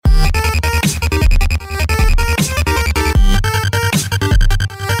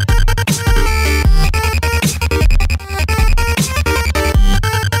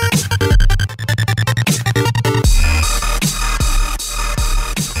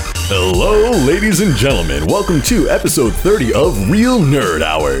Hello, ladies and gentlemen. Welcome to episode 30 of Real Nerd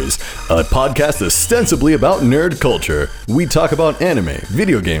Hours, a podcast ostensibly about nerd culture. We talk about anime,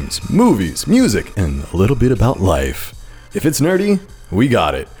 video games, movies, music, and a little bit about life. If it's nerdy, we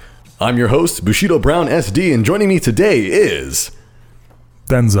got it. I'm your host, Bushido Brown SD, and joining me today is...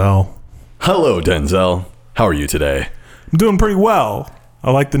 Denzel. Hello, Denzel. How are you today? I'm doing pretty well.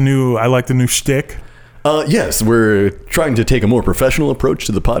 I like the new shtick. Yes, we're trying to take a more professional approach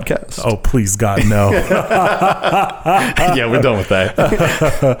to the podcast. Oh, please, God, no. Yeah, we're done with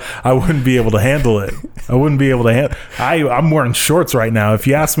that. I wouldn't be able to handle it. I'm wearing shorts right now. If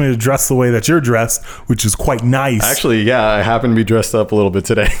you ask me to dress the way that you're dressed, which is quite nice. Actually, yeah, I happen to be dressed up a little bit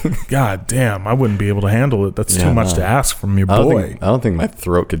today. God damn, I wouldn't be able to handle it. That's too much to ask from your boy. I don't think my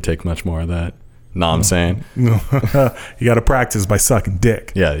throat could take much more of that. No, I'm saying. You got to practice by sucking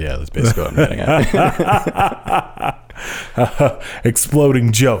dick. Yeah, that's basically what I'm getting at.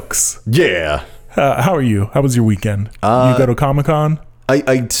 Exploding jokes. Yeah. How are you? How was your weekend? You go to Comic-Con?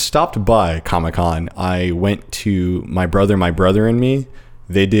 I stopped by Comic-Con. I went to my brother and me.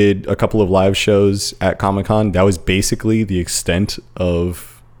 They did a couple of live shows at Comic-Con. That was basically the extent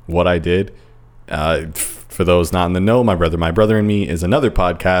of what I did. For those not in the know, my brother and me is another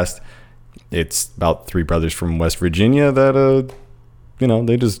podcast. It's about three brothers from West Virginia that,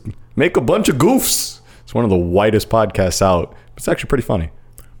 they just make a bunch of goofs. It's one of the whitest podcasts out. It's actually pretty funny.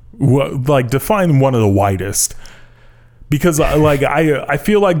 Like, define one of the whitest. Because, I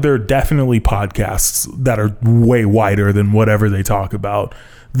feel like there are definitely podcasts that are way whiter than whatever they talk about.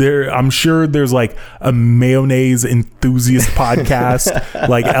 I'm sure there's like a mayonnaise enthusiast podcast,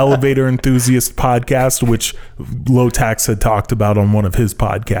 like elevator enthusiast podcast, which Low Tax had talked about on one of his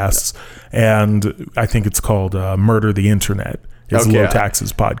podcasts. And I think it's called Murder the Internet. It's Low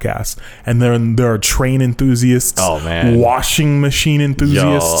Tax's podcast. And then there are train enthusiasts, washing machine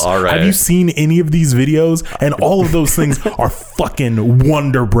enthusiasts. Yo, all right. Have you seen any of these videos? And all of those things are fucking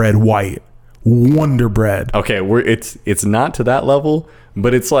Wonder Bread white. Wonder Bread. Okay, it's not to that level,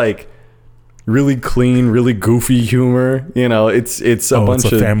 but it's like really clean, really goofy humor. It's a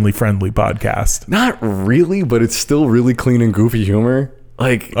bunch of family friendly podcast. Not really, but it's still really clean and goofy humor.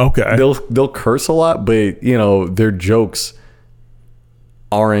 Like, okay, they'll curse a lot, but their jokes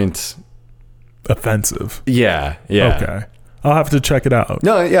aren't offensive. Yeah. Okay, I'll have to check it out.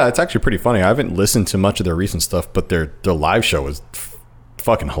 No, yeah, it's actually pretty funny. I haven't listened to much of their recent stuff, but their live show is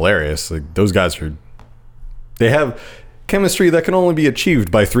fucking hilarious. Like, those guys they have chemistry that can only be achieved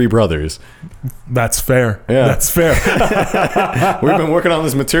by three brothers. That's fair. Yeah, that's fair. We've been working on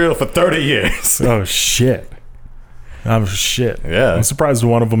this material for 30 years. Oh shit. Yeah, I'm surprised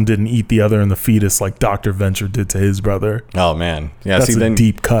one of them didn't eat the other in the fetus like Dr. Venture did to his brother. Oh man, yeah. That's a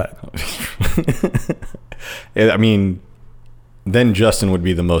deep cut. I mean, then Justin would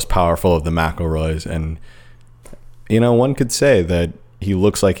be the most powerful of the McElroys, and one could say that he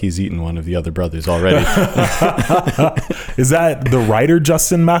looks like he's eaten one of the other brothers already. Is that the writer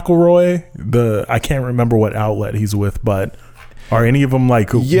Justin McElroy? I can't remember what outlet he's with, but are any of them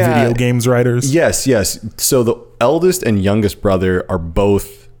like video games writers? Yes. So the eldest and youngest brother are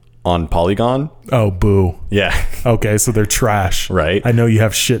both on Polygon. Oh, boo. Yeah. Okay, so they're trash. Right. I know you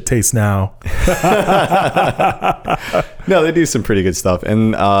have shit taste now. No, they do some pretty good stuff.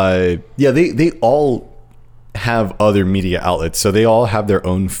 And they all have other media outlets, so they all have their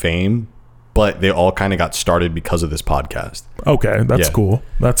own fame, but they all kind of got started because of this podcast. Okay, that's cool.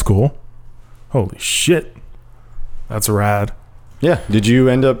 Holy shit, that's rad. Yeah. Did you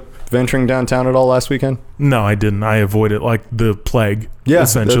end up venturing downtown at all last weekend? No, I didn't. I avoided like the plague. Yeah,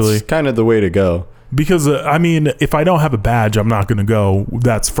 essentially. That's kind of the way to go. Because if I don't have a badge, I'm not going to go.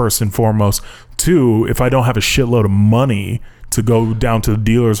 That's first and foremost. Two, if I don't have a shitload of money to go down to the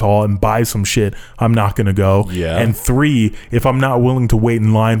dealer's hall and buy some shit, I'm not going to go. Yeah. And three, if I'm not willing to wait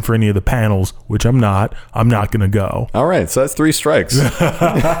in line for any of the panels, which I'm not going to go. All right. So that's 3 strikes.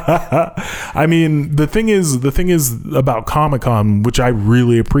 I mean, the thing is about Comic-Con, which I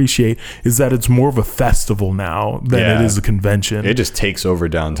really appreciate, is that it's more of a festival now than it is a convention. It just takes over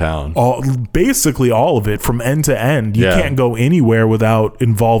downtown. Basically all of it from end to end. You can't go anywhere without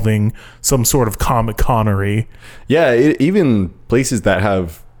involving some sort of Comic-Conery. Yeah. Even places that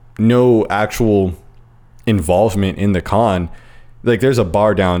have no actual involvement in the con, like there's a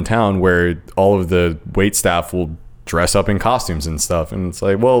bar downtown where all of the wait staff will dress up in costumes and stuff, and it's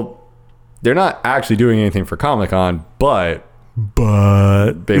like, well, they're not actually doing anything for Comic-Con, but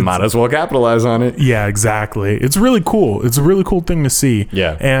they might as well capitalize on it. Yeah, exactly. It's really cool. It's a really cool thing to see.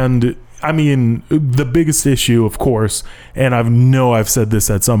 Yeah. And I mean, the biggest issue, of course, and I've said this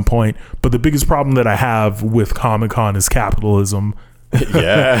at some point, but the biggest problem that I have with Comic-Con is capitalism.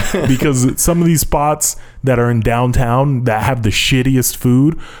 Yeah. Because some of these spots that are in downtown that have the shittiest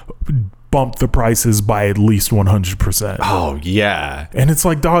food bump the prices by at least 100%. Oh yeah. And it's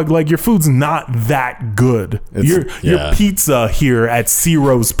like, dog, like your food's not that good. Your pizza here at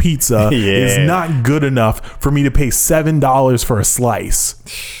Ciro's Pizza is not good enough for me to pay $7 for a slice.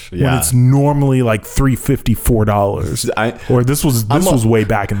 When it's normally like $3.50, $4. Or this was way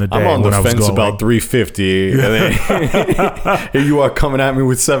back in the day. I'm on when the I was fence going. about $3.50. And then here you are coming at me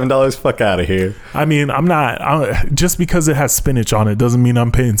with $7. Fuck out of here. I mean, just because it has spinach on it doesn't mean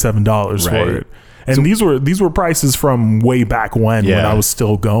I'm paying $7 for it. And these were prices from way back when I was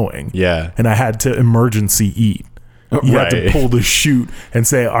still going. Yeah. And I had to emergency eat. You had to pull the chute and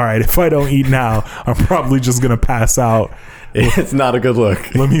say, all right, if I don't eat now, I'm probably just going to pass out. It's not a good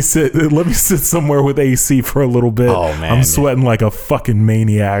look. Let me sit somewhere with AC for a little bit. Oh, man. I'm sweating like a fucking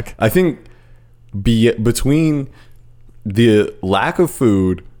maniac. I think between the lack of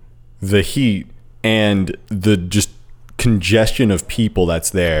food, the heat, and the just congestion of people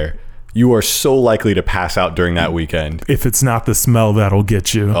that's there, you are so likely to pass out during that weekend. If it's not the smell that'll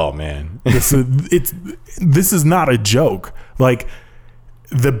get you. Oh man. This is not a joke. Like,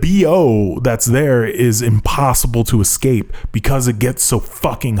 the BO that's there is impossible to escape because it gets so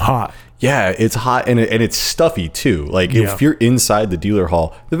fucking hot. Yeah, it's hot and it's stuffy too. Like if you're inside the dealer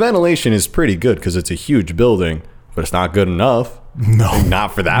hall, the ventilation is pretty good because it's a huge building, but it's not good enough. No,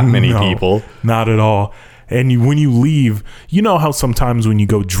 not for that many people. Not at all. And when you leave, you know how sometimes when you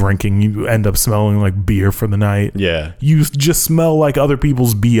go drinking, you end up smelling like beer for the night. Yeah, you just smell like other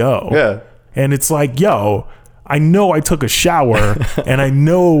people's BO. Yeah, and it's like, yo, I know I took a shower and I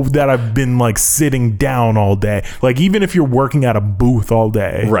know that I've been like sitting down all day. Like, even if you're working at a booth all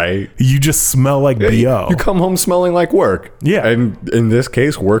day, right, you just smell like BO. You come home smelling like work. Yeah. And in this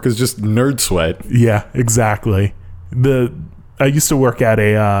case, work is just nerd sweat. Yeah, exactly. I used to work at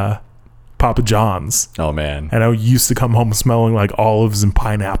a Papa John's. Oh man. And I used to come home smelling like olives and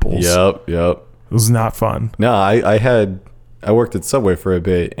pineapples. Yep. It was not fun. No, I worked at Subway for a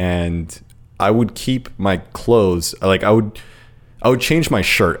bit, and I would keep my clothes, like I would change my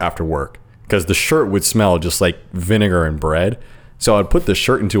shirt after work because the shirt would smell just like vinegar and bread. So I'd put the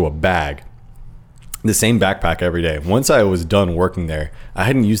shirt into a bag, the same backpack every day. Once I was done working there, I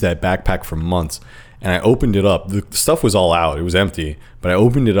hadn't used that backpack for months, and I opened it up. The stuff was all out. It was empty, but I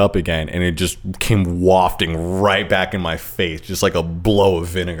opened it up again, and it just came wafting right back in my face, just like a blow of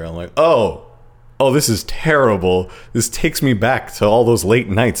vinegar. I'm like, oh, this is terrible. This takes me back to all those late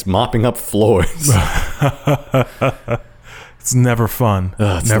nights mopping up floors. It's never fun.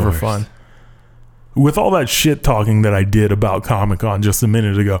 Never fun. With all that shit talking that I did about Comic-Con just a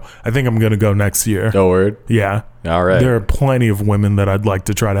minute ago, I think I'm going to go next year. Oh, word? Yeah. All right. There are plenty of women that I'd like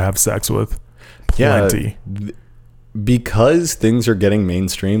to try to have sex with. Plenty. Yeah, because things are getting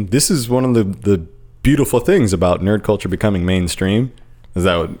mainstream, this is one of the beautiful things about nerd culture becoming mainstream. Is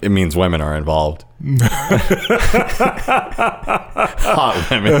that it means women are involved. Hot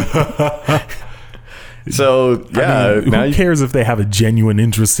women. So, yeah. I mean, who cares if they have a genuine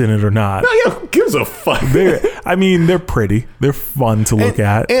interest in it or not? No, yeah, who gives a fuck? They're pretty. They're fun to look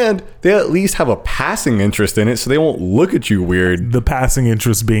at. And they at least have a passing interest in it, so they won't look at you weird. The passing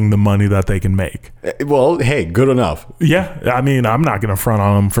interest being the money that they can make. Well, hey, good enough. Yeah. I mean, I'm not going to front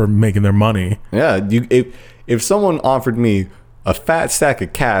on them for making their money. Yeah. If someone offered me a fat stack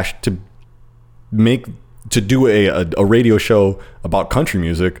of cash to do a radio show about country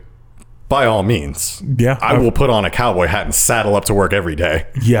music, by all means. Yeah. I will put on a cowboy hat and saddle up to work every day.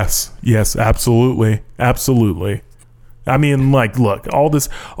 Yes, absolutely. I mean, like, look, all this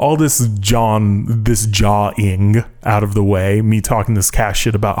jawing out of the way, me talking this cash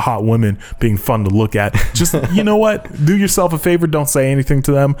shit about hot women being fun to look at. Just, you know what? Do yourself a favor. Don't say anything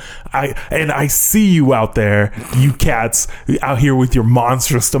to them. I see you out there, you cats out here with your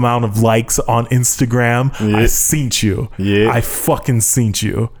monstrous amount of likes on Instagram. Yeah. I seen you. Yeah. I fucking seen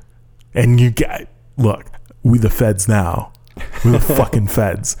you. And look, we the feds now. We the fucking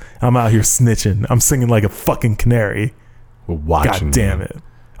feds. I'm out here snitching. I'm singing like a fucking canary. We're watching. God damn it!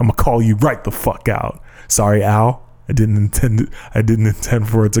 I'm gonna call you right the fuck out. Sorry, Al. I didn't intend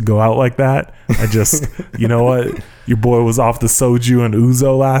for it to go out like that. I just, you know what? Your boy was off the soju and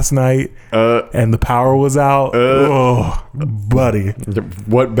Uzo last night, and the power was out. Oh, buddy.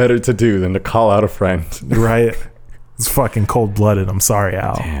 What better to do than to call out a friend? Right? It's fucking cold blooded. I'm sorry,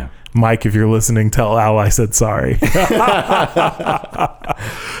 Al. Damn. Mike, if you're listening, tell Al I said sorry.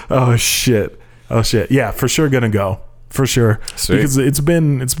 Oh shit. Yeah, for sure gonna go. For sure. Sweet. Because it's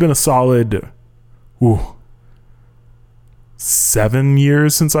been a solid 7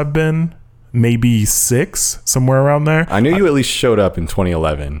 years since I've been maybe 6, somewhere around there. I knew you at least showed up in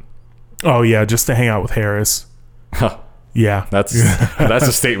 2011. Oh yeah, just to hang out with Harris. Yeah, that's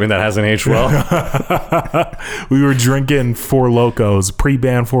a statement that hasn't aged well. We were drinking Four Locos,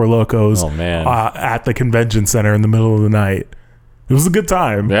 pre-band Four Locos. Oh man, at the convention center in the middle of the night. It was a good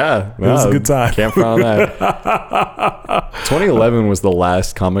time. Yeah, it was a good time. Can't front on that. 2011 was the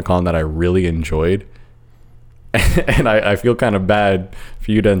last Comic-Con that I really enjoyed, and I feel kind of bad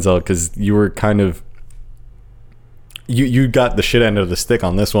for you, Denzel, because you were kind of you got the shit end of the stick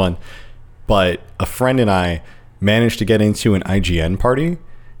on this one. But a friend and I managed to get into an IGN party,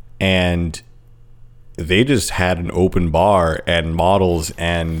 and they just had an open bar and models,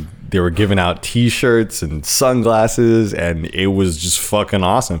 and they were giving out t-shirts and sunglasses, and it was just fucking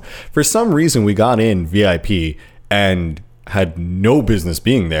awesome. For some reason, we got in VIP and had no business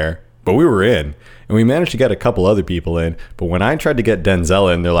being there, but we were in, and we managed to get a couple other people in. But when I tried to get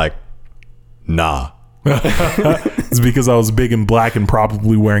Denzel in, they're like, nah. It's because I was big and black and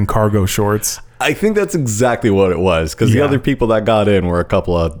probably wearing cargo shorts. I think that's exactly what it was, because the other people that got in were a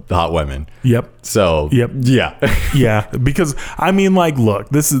couple of hot women. Yep. So yeah. Yeah, because I mean, like, look,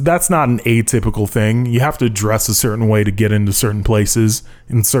 that's not an atypical thing. You have to dress a certain way to get into certain places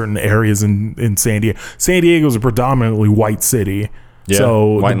in certain areas in San Diego. San Diego is a predominantly white city. Yeah,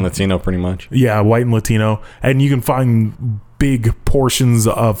 so white and Latino pretty much. Yeah, white and Latino. And you can find big portions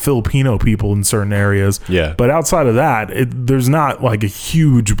of Filipino people in certain areas. Yeah. But outside of that, there's not like a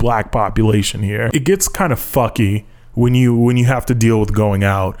huge black population here. It gets kind of fucky when you have to deal with going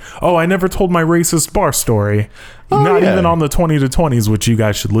out. Oh, I never told my racist bar story. Not even on the 20 to 20s, which you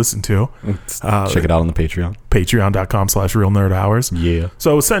guys should listen to. Check it out on the Patreon. Patreon.com/realnerdhours. Yeah.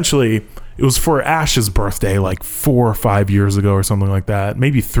 So essentially, it was for Ash's birthday like 4 or 5 years ago or something like that.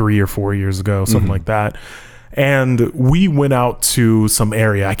 Maybe 3 or 4 years ago, something like that. And we went out to some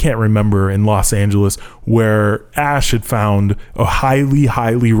area, I can't remember, in Los Angeles, where Ash had found a highly,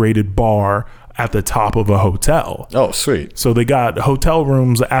 highly rated bar at the top of a hotel. Oh, sweet. So they got hotel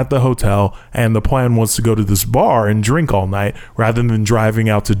rooms at the hotel, and the plan was to go to this bar and drink all night rather than driving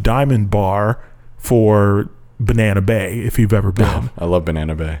out to Diamond Bar for Banana Bay, if you've ever been. Oh, I love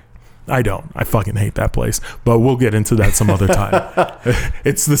Banana Bay. I don't. I fucking hate that place. But we'll get into that some other time.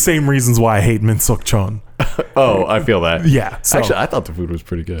 It's the same reasons why I hate Min Suk Chon. Oh, I feel that. Yeah. So actually, I thought the food was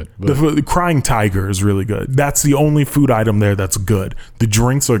pretty good. The Crying Tiger is really good. That's the only food item there that's good. The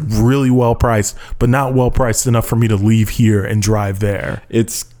drinks are really well priced, but not well priced enough for me to leave here and drive there.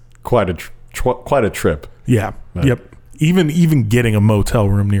 It's quite a trip. Yeah. But. Yep. Even getting a motel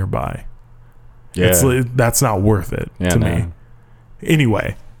room nearby. Yeah. That's not worth it to me.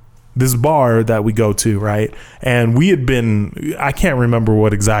 Anyway, this bar that we go to, right? And we had been, I can't remember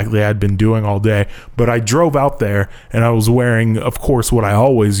what exactly I'd been doing all day, but I drove out there and I was wearing, of course, what I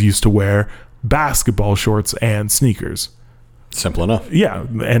always used to wear, basketball shorts and sneakers. Simple enough. Yeah,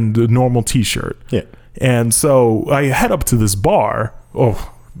 and a normal t-shirt. Yeah. And so I head up to this bar.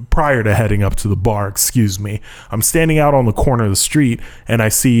 Prior to heading up to the bar, excuse me, I'm standing out on the corner of the street and I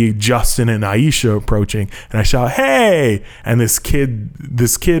see Justin and Aisha approaching, and I shout, "Hey!" And this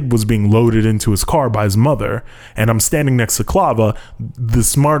kid was being loaded into his car by his mother, and I'm standing next to Clava, the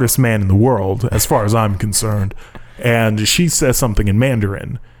smartest man in the world as far as I'm concerned, and she says something in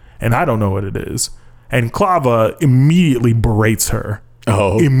Mandarin and I don't know what it is, and Clava immediately berates her.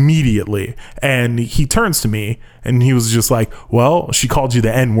 Immediately. And he turns to me and he was just like, "Well, she called you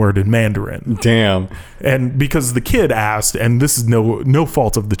the N-word in Mandarin." Damn. And because the kid asked, and this is no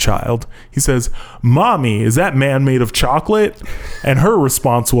fault of the child, he says, "Mommy, is that man made of chocolate?" And her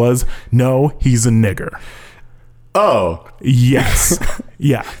response was, "No, he's a nigger." Oh. Yes.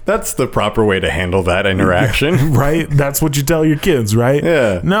 Yeah. That's the proper way to handle that interaction. Right? That's what you tell your kids, right?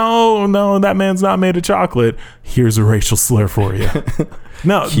 Yeah. No, that man's not made of chocolate. Here's a racial slur for you.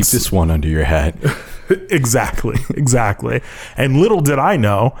 No. Keep this one under your hat. Exactly. And little did I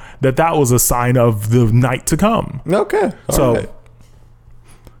know that was a sign of the night to come. Okay. So right.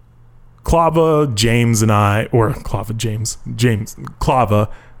 Clava,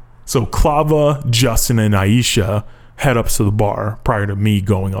 So Clava, Justin, and Aisha head up to the bar prior to me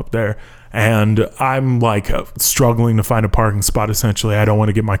going up there. And I'm like struggling to find a parking spot, essentially. I don't want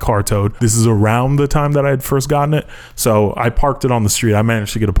to get my car towed. This is around the time that I had first gotten it. So I parked it on the street. I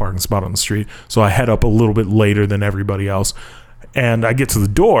managed to get a parking spot on the street. So I head up a little bit later than everybody else. And I get to the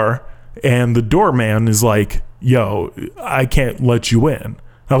door, and the doorman is like, "Yo, I can't let you in."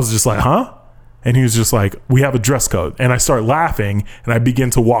 I was just like, "Huh?" And he was just like, "We have a dress code." And I start laughing and I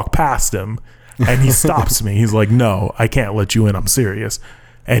begin to walk past him, and he stops me. He's like, "No, I can't let you in. I'm serious."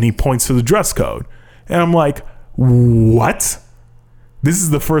 And he points to the dress code. And I'm like, "What?" This is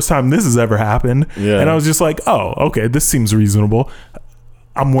the first time this has ever happened. Yeah. And I was just like, oh, okay, this seems reasonable.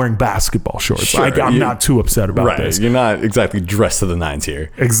 I'm wearing basketball shorts. Sure, I'm not too upset about this. You're not exactly dressed to the nines here.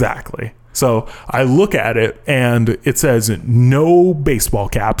 Exactly. So I look at it and it says no baseball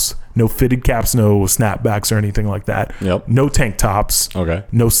caps, no fitted caps, no snapbacks or anything like that. Yep. No tank tops. Okay.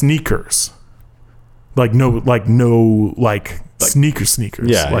 No sneakers. No sneakers.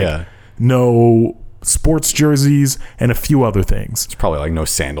 Yeah. No sports jerseys and a few other things. It's probably like no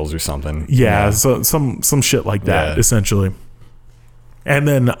sandals or something. Yeah. So some shit like that, essentially. And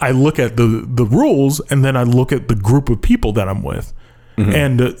then I look at the rules, and then I look at the group of people that I'm with. Mm-hmm.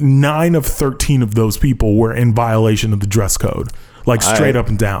 And 9 of 13 of those people were in violation of the dress code, like straight up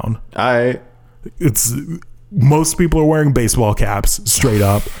and down. It's most people are wearing baseball caps straight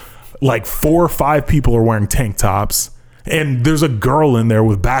up. Like 4 or 5 people are wearing tank tops, and there's a girl in there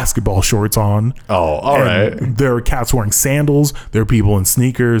with basketball shorts on. Oh, all right. There are cats wearing sandals. There are people in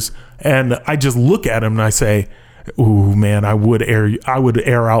sneakers, and I just look at them and I say, ooh, man, I would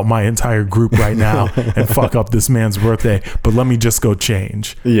air out my entire group right now and fuck up this man's birthday, but let me just go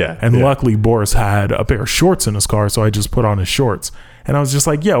change. Yeah. And luckily Boris had a pair of shorts in his car, so I just put on his shorts. And I was just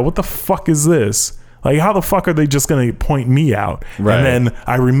like, yo, what the fuck is this? Like, how the fuck are they just going to point me out? Right. And then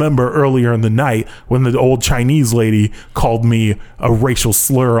I remember earlier in the night when the old Chinese lady called me a racial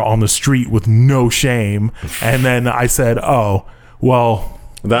slur on the street with no shame. And then I said, oh, well,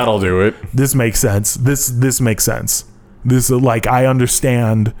 that'll do it. this makes sense. This makes sense. This, like, I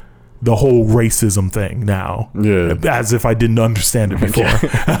understand the whole racism thing now. Yeah. As if I didn't understand it before.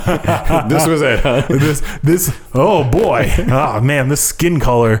 This was it, huh? This oh boy. Oh man, this skin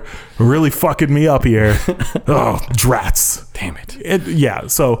color really fucking me up here. Oh, drats. Damn it. Yeah,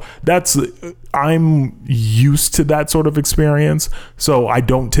 so I'm used to that sort of experience, so I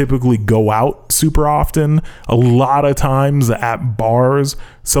don't typically go out super often. A lot of times at bars,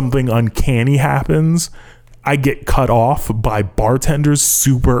 something uncanny happens. I get cut off by bartenders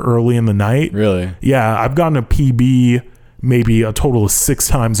super early in the night. Really? Yeah, I've gotten a PB maybe a total of 6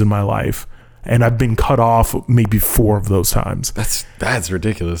 times in my life, and I've been cut off maybe 4 of those times. That's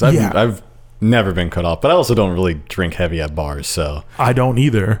ridiculous. I've never been cut off, but I also don't really drink heavy at bars, so I don't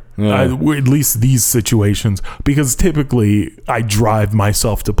either. Yeah. At least these situations, because typically I drive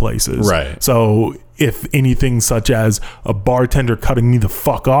myself to places. Right. So if anything such as a bartender cutting me the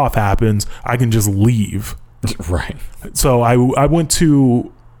fuck off happens, I can just leave. Right. So I went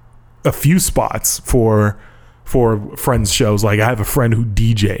to a few spots for friends' shows. Like, I have a friend who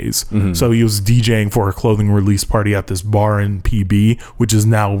DJs. Mm-hmm. So he was DJing for a clothing release party at this bar in PB, which is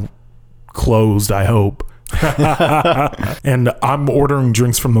now closed, I hope. And I'm ordering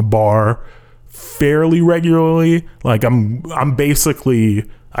drinks from the bar fairly regularly. Like, I'm basically,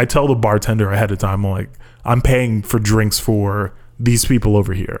 I tell the bartender ahead of time, like, I'm paying for drinks for these people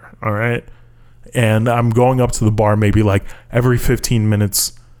over here. All right. And I'm going up to the bar maybe like every 15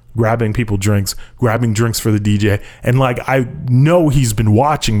 minutes, grabbing people drinks, grabbing drinks for the DJ. And like, I know he's been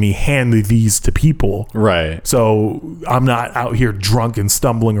watching me hand these to people. Right. So I'm not out here drunk and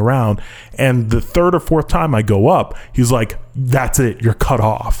stumbling around. And the 3rd or 4th time I go up, he's like, that's it, you're cut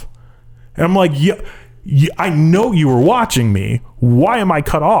off. And I'm like, yeah, I know you were watching me. Why am I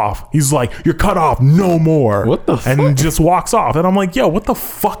cut off? He's like, you're cut off, no more. What the fuck? And just walks off. And I'm like, yo, what the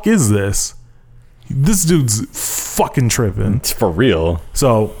fuck is this? This dude's fucking tripping. It's for real.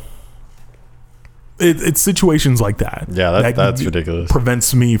 So it's situations like that. Yeah, that's ridiculous.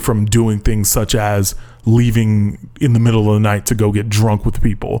 Prevents me from doing things such as leaving in the middle of the night to go get drunk with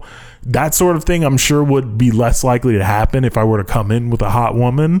people. That sort of thing I'm sure would be less likely to happen if I were to come in with a hot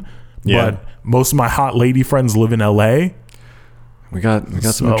woman. Yeah. But most of my hot lady friends live in LA. We got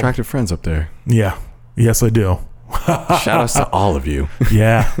some attractive friends up there. Yeah. Yes, I do. Shout outs to all of you.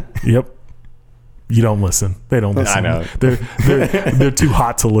 Yeah. Yep. You don't listen. They don't listen. I know. They're too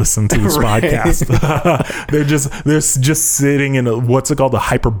hot to listen to this podcast. they're just sitting in what's it called, the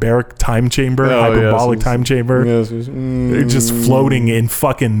hyperbaric time chamber, hyperbolic time chamber. They're just floating in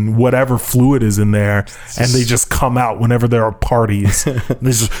fucking whatever fluid is in there, and they just come out whenever there are parties.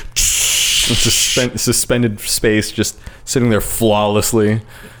 They just suspended space, just sitting there flawlessly.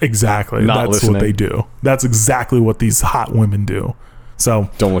 Exactly. Not That's listening. what they do. That's exactly what these hot women do. So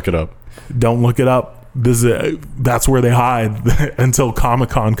don't look it up. Don't look it up. That's where they hide until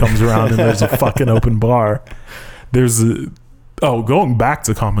Comic-Con comes around and there's a fucking open bar. Going back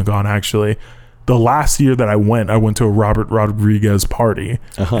to Comic-Con, actually, the last year that I went to a Robert Rodriguez party,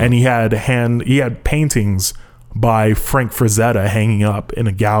 and he had paintings by Frank Frazetta hanging up in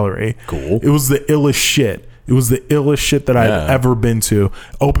a gallery. Cool. It was the illest shit. It was the illest shit that I've ever been to.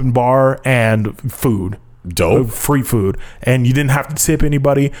 Open bar and food. Dope. Free food, and you didn't have to tip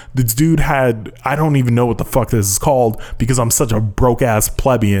anybody. This dude had, I don't even know what the fuck this is called because I'm such a broke ass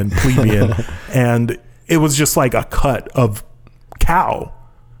plebeian, and it was just like a cut of cow,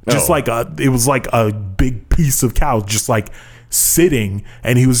 just like it was like a big piece of cow, just like sitting,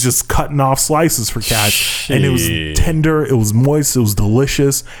 and he was just cutting off slices for cash. And it was tender, it was moist, it was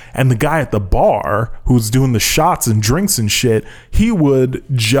delicious. And the guy at the bar who was doing the shots and drinks and shit, he would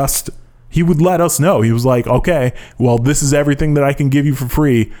let us know. He was like, okay, well, this is everything that I can give you for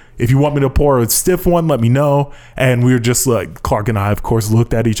free. If you want me to pour a stiff one, let me know. And we were just like, Clark and I, of course,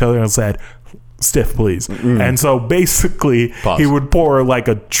 looked at each other and said, stiff, please. And so basically, he would pour like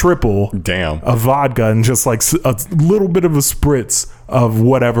a triple of vodka and just like a little bit of a spritz of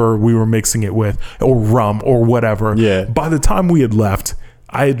whatever we were mixing it with, or rum or whatever. Yeah. By the time we had left,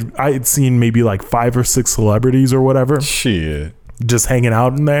 I had seen maybe like 5 or 6 celebrities or whatever. Shit. Just hanging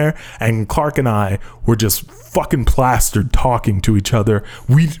out in there, and Clark and I were just fucking plastered talking to each other.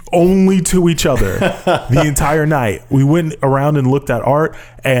 Only to each other the entire night. We went around and looked at art,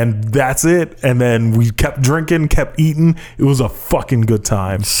 and that's it. And then we kept drinking, kept eating. It was a fucking good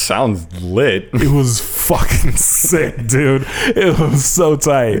time. Sounds lit. It was fucking sick, dude. It was so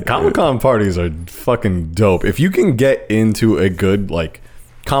tight. Comic-Con parties are fucking dope. If you can get into a good like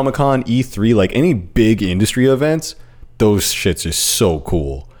Comic-Con, E3, like any big industry events, those shits are so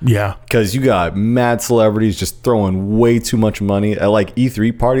cool. Yeah. Because you got mad celebrities just throwing way too much money. At like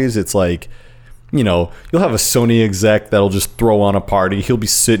E3 parties, it's like, you know, you'll have a Sony exec that'll just throw on a party. He'll be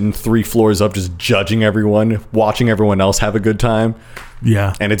sitting 3 floors up just judging everyone, watching everyone else have a good time.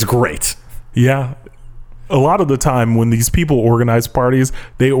 Yeah. And it's great. Yeah. A lot of the time when these people organize parties,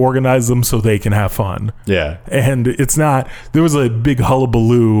 they organize them so they can have fun. Yeah. And it's not, there was a big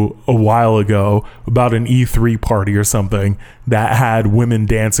hullabaloo a while ago about an E3 party or something that had women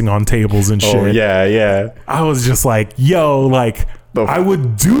dancing on tables and shit. Oh, yeah. I was just like, yo, like, I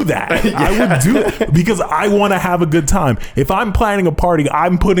would do that. Yeah. I would do it because I want to have a good time. If I'm planning a party,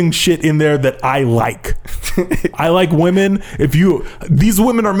 I'm putting shit in there that I like. I like women. These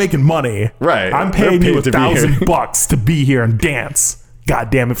women are making money. Right. I'm paying you $1,000 to be here and dance. God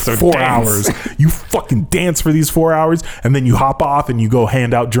damn it, for 4 hours. You fucking dance for these 4 hours, and then you hop off and you go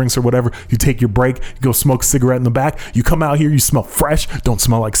hand out drinks or whatever. You take your break, you go smoke a cigarette in the back. You come out here, you smell fresh, don't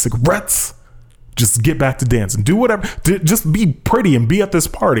smell like cigarettes. Just get back to dancing. Do whatever. Just be pretty and be at this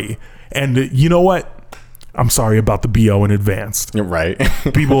party. And you know what? I'm sorry about the BO in advance. You're right.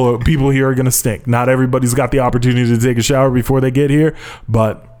 People here are going to stink. Not everybody's got the opportunity to take a shower before they get here,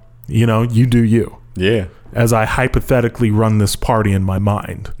 but you know, you do you. Yeah. As I hypothetically run this party in my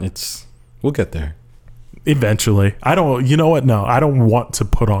mind. We'll get there. Eventually. You know what? No, I don't want to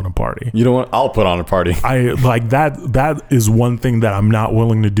put on a party. You know what? I'll put on a party. I like that. That is one thing that I'm not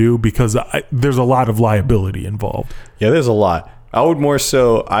willing to do because there's a lot of liability involved. Yeah, there's a lot. I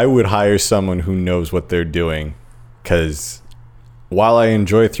would hire someone who knows what they're doing, because while I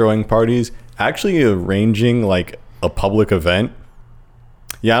enjoy throwing parties, actually arranging like a public event,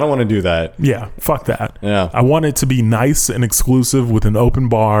 yeah, I don't want to do that. Yeah, fuck that. Yeah. I want it to be nice and exclusive with an open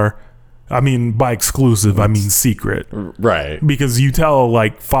bar. I mean, by exclusive, I mean secret. Right. Because you tell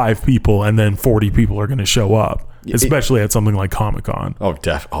like 5 people and then 40 people are going to show up, especially at something like Comic-Con.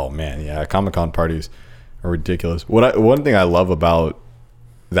 Oh man, yeah. Comic-Con parties are ridiculous. One thing I love about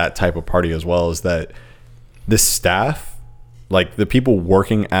that type of party as well is that the staff, like the people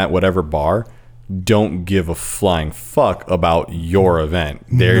working at whatever bar, don't give a flying fuck about your event.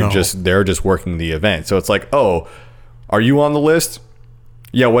 They're just working the event. So it's like, oh, are you on the list?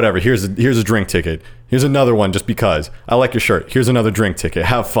 Yeah, whatever. Here's a drink ticket. Here's another one just because. I like your shirt. Here's another drink ticket.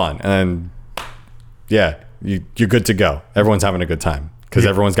 Have fun. And yeah, you're good to go. Everyone's having a good time because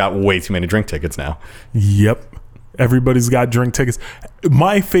everyone's got way too many drink tickets now. Yep. Everybody's got drink tickets.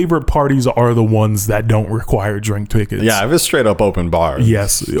 My favorite parties are the ones that don't require drink tickets. Yeah, if it's straight up open bar.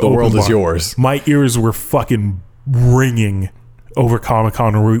 Yes. The world is yours. My ears were fucking ringing over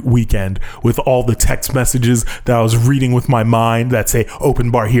Comic-Con weekend with all the text messages that I was reading with my mind that say open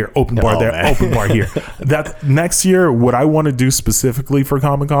bar here, open bar there, man. Open bar here. That next year, what I want to do specifically for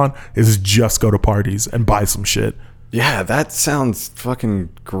Comic-Con is just go to parties and buy some shit. Yeah, that sounds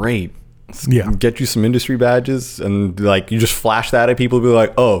fucking great. Yeah. Get you some industry badges and like you just flash that at people and be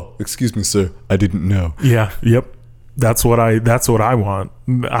like, oh, excuse me, sir, I didn't know. Yeah. Yep. That's what I want.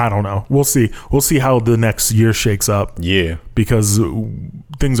 I don't know. We'll see how the next year shakes up. Yeah. Because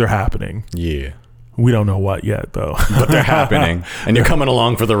things are happening. Yeah. We don't know what yet though. But they're happening. And you're coming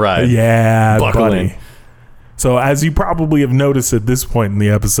along for the ride. Yeah. Buckle in. So as you probably have noticed at this point in the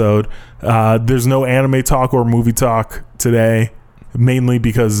episode, there's no anime talk or movie talk today. mainly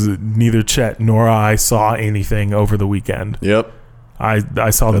because neither Chet nor I saw anything over the weekend. Yep. I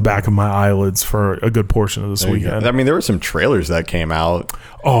saw the back of my eyelids for a good portion of this weekend. I mean, there were some trailers that came out.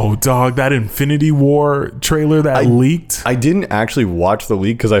 Oh, dog, that Infinity War trailer that leaked. I didn't actually watch the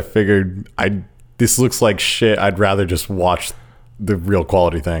leak because I figured this looks like shit. I'd rather just watch the real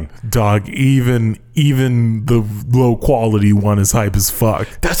quality thing. Dog, even the low quality one is hype as fuck.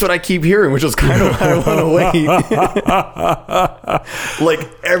 That's what I keep hearing, which is kind of why I want to wait. Like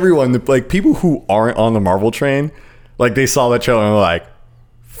everyone, like people who aren't on the Marvel train, like they saw that trailer and were like,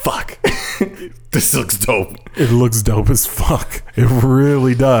 fuck, this looks dope. It looks dope as fuck. It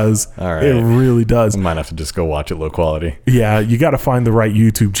really does. All right. It really does. I might have to just go watch it low quality. Yeah, you got to find the right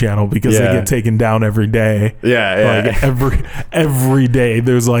YouTube channel because they get taken down every day. Yeah. Like every day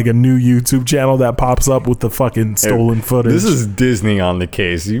there's like a new YouTube channel that pops up with the fucking stolen footage. This is Disney on the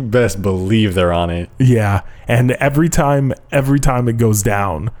case. You best believe they're on it. Yeah, and every time it goes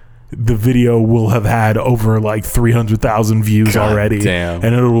down, the video will have had over like 300,000 views already. Damn.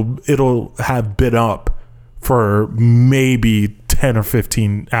 And it'll have been up for maybe 10 or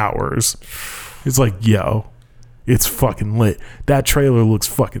 15 hours. It's like, yo, it's fucking lit. That trailer looks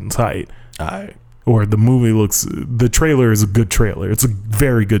fucking tight. Or the trailer is a good trailer. It's a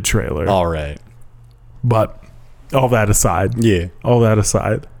very good trailer. All right. But all that aside,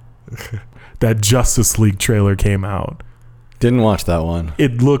 that Justice League trailer came out. Didn't watch that one.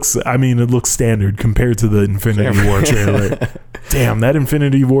 It looks standard compared to the Infinity War trailer. Damn, that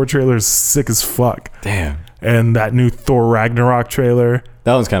Infinity War trailer is sick as fuck. Damn. And that new Thor Ragnarok trailer.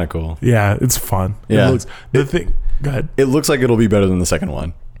 That one's kind of cool. Yeah, it's fun. Yeah. Go ahead. It looks like it'll be better than the second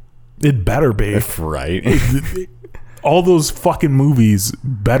one. It better be. Right. All those fucking movies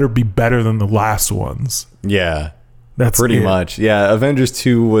better be better than the last ones. Yeah. That's pretty much. Yeah, Avengers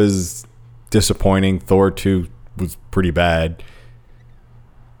 2 was disappointing. Thor 2 was pretty bad.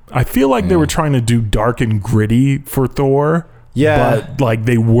 I feel like they were trying to do dark and gritty for Thor. Yeah. But like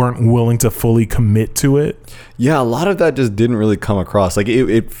they weren't willing to fully commit to it. Yeah, a lot of that just didn't really come across. Like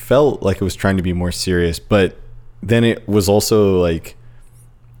it felt like it was trying to be more serious, but then it was also like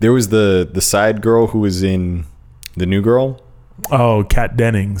there was the side girl who was in The New Girl. Oh, Kat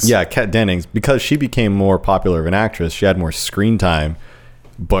Dennings. Yeah, Kat Dennings. Because she became more popular of an actress, she had more screen time,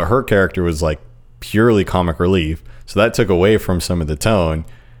 but her character was like purely comic relief. So that took away from some of the tone.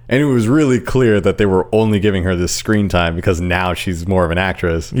 And it was really clear that they were only giving her this screen time because now she's more of an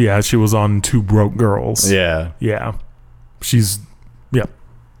actress. Yeah, she was on Two Broke Girls. Yeah. Yeah.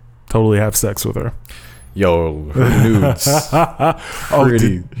 Totally have sex with her. Yo, her nudes.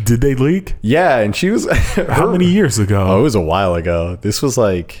 Did they leak? Yeah, and she was... How many years ago? Oh, it was a while ago. This was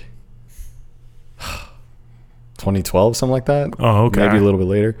like 2012, something like that. Oh, okay. Maybe a little bit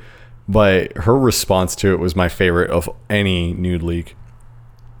later. But her response to it was my favorite of any nude leak.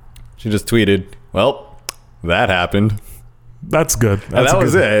 She just tweeted, well, that happened. That's good. That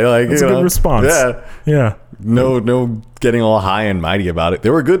was it. Like, that's a good response. Yeah. No getting all high and mighty about it. They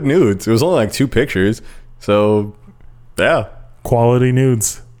were good nudes. It was only like 2 pictures. So, yeah. Quality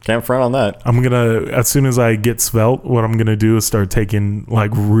nudes. Can't front on that. I'm going to, as soon as I get svelte, what I'm going to do is start taking like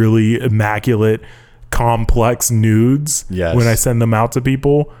really immaculate, complex nudes. Yes. When I send them out to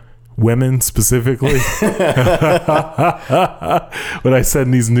people. Women specifically. When I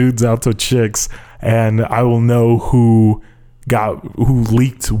send these nudes out to chicks, and I will know who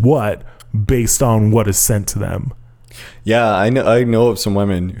leaked what based on what is sent to them. Yeah, I know of some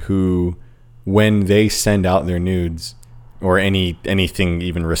women who, when they send out their nudes or anything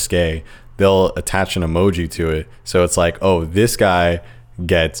even risque, they'll attach an emoji to it. So it's like, oh, this guy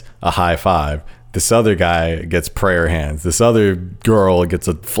gets a high five. This other guy gets prayer hands. This other girl gets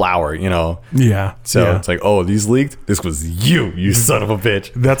a flower, you know? Yeah. So it's like, oh, these leaked? This was you son of a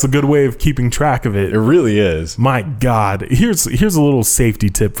bitch. That's a good way of keeping track of it. It really is. My God. Here's a little safety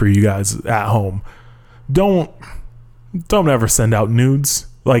tip for you guys at home. Don't ever send out nudes.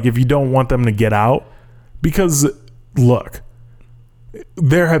 Like, if you don't want them to get out. Because, look,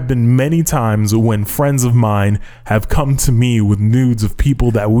 there have been many times when friends of mine have come to me with nudes of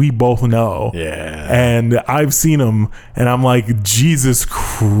people that we both know. Yeah. And I've seen them and I'm like, Jesus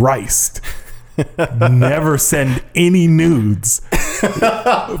Christ. Never send any nudes.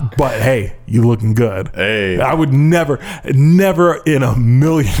 But hey, you looking good. Hey. I would never in a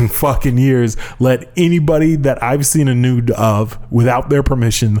million fucking years let anybody that I've seen a nude of without their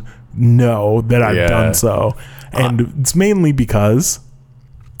permission know that I've done so. And it's mainly because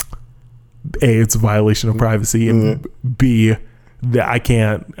A, it's a violation of privacy, and B, that I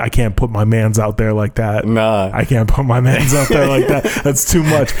can't put my mans out there like that. Nah. I can't put my mans out there like that. That's too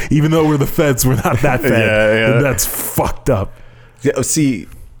much. Even though we're the feds, we're not that fed. Yeah. That's fucked up. Yeah, see,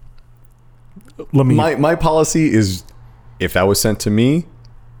 Let me. my policy is, if that was sent to me,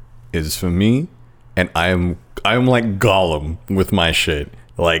 is for me, and I'm like Gollum with my shit.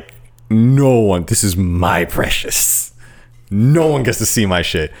 Like, no one, this is my precious. No one gets to see my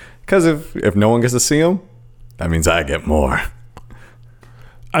shit. Because if no one gets to see them, that means I get more.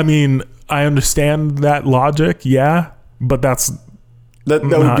 I mean, I understand that logic, yeah, but that's That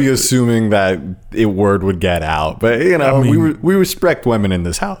would be assuming that a word would get out. But, you know, I mean, we respect women in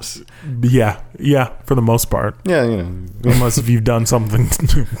this house. yeah, for the most part. Yeah, you know. Unless if you've done something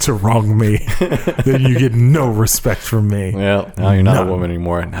to wrong me, then you get no respect from me. Well, now you're not None. a woman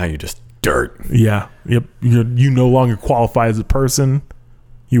anymore. Now you're just dirt. Yeah, yep. You no longer qualify as a person.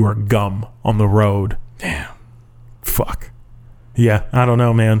 You are gum on the road. Damn. Fuck. Yeah, I don't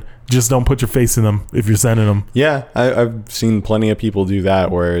know, man. Just don't put your face in them if you're sending them. Yeah, I've seen plenty of people do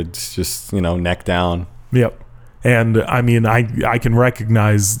that where it's just, you know, neck down. Yep. And I mean, I can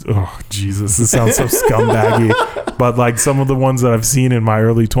recognize, oh, Jesus, this sounds so scumbaggy. But like some of the ones that I've seen in my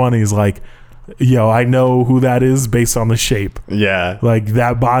early 20s, like, yo, I know who that is based on the shape. Yeah. Like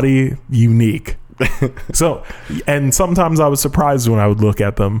that body, unique. So, and sometimes I was surprised when I would look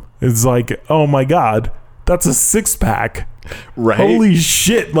at them. It's like, oh my God, that's a 6-pack. Right. Holy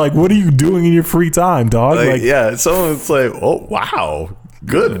shit. Like, what are you doing in your free time, dog? Like, yeah, someone's like, oh, wow.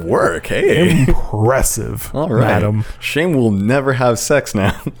 Good work. Hey. Impressive. All right. Madam. Shame we'll never have sex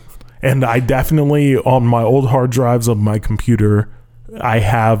now. And I definitely, on my old hard drives of my computer, I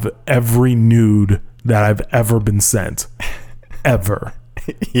have every nude that I've ever been sent. Ever.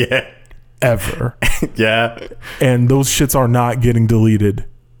 Yeah. Ever. Yeah. And those shits are not getting deleted.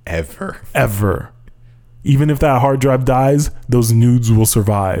 Ever. Ever. Even if that hard drive dies, those nudes will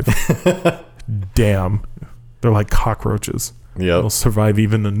survive. Damn. They're like cockroaches. Yep. They'll survive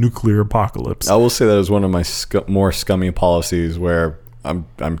even the nuclear apocalypse. I will say that is one of my more scummy policies where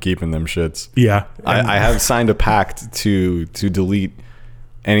I'm keeping them shits. Yeah. I have signed a pact to delete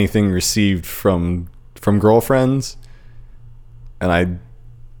anything received from girlfriends, and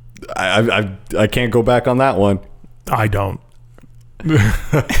I can't go back on that one. I don't.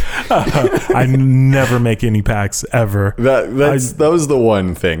 I never make any packs ever. That was the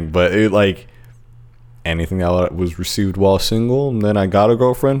one thing, but it, like, anything that was received while single and then I got a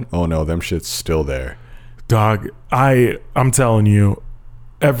girlfriend, oh no, them shit's still there. Dog, I'm telling you,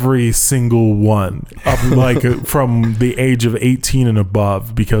 every single one up like from the age of 18 and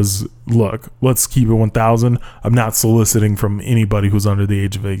above, because look, let's keep it 1,000. I'm not soliciting from anybody who's under the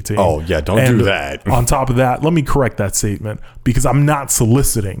age of 18. Oh yeah, don't do that. On top of that, let me correct that statement, because I'm not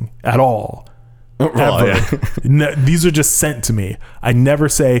soliciting at all. Well, Ever. No, these are just sent to me. I never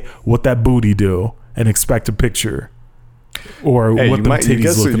say what that booty do and expect a picture, or hey, what the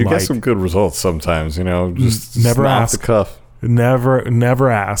titties looking you like. get some good results sometimes, you know. Just Never off ask. the cuff. Never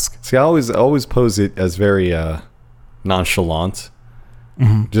ask. See, I always pose it as very nonchalant.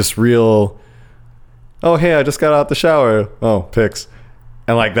 Mm-hmm. Just real, oh hey, I just got out the shower. Oh, pics.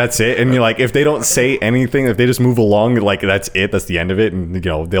 And like that's it. And you're like, if they don't say anything, if they just move along, like that's it, that's the end of it, and you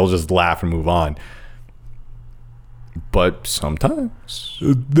know, they'll just laugh and move on. But sometimes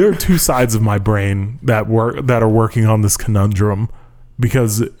There are two sides of my brain that are working on this conundrum,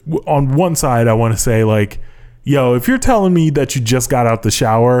 because on one side I want to say like, yo, if you're telling me that you just got out the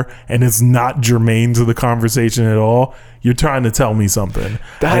shower and it's not germane to the conversation at all, you're trying to tell me something.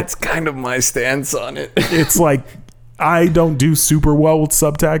 that's kind of my stance on it. It's like, I don't do super well with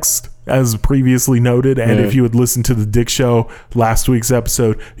subtext, as previously noted. And if you had listened to the Dick Show last week's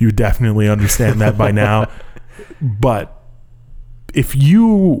episode, you would definitely understand that by now. But if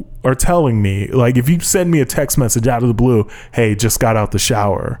you are telling me, like, if you send me a text message out of the blue, hey, just got out the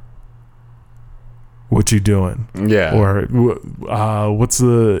shower, what you doing? Yeah. Or what's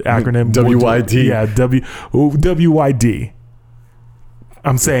the acronym? WYD. Yeah, WYD.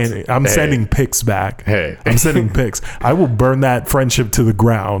 I'm saying I'm sending pics back. Hey. I'm sending pics. I will burn that friendship to the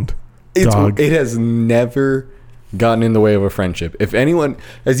ground. Dog. It has never gotten in the way of a friendship. If anyone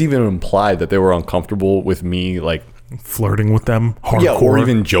has even implied that they were uncomfortable with me, like Flirting with them hardcore. yeah, or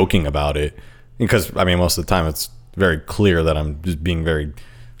even joking about it, because I mean, most of the time it's very clear that I'm just being very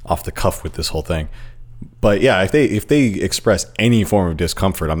off the cuff with this whole thing. But yeah, if they express any form of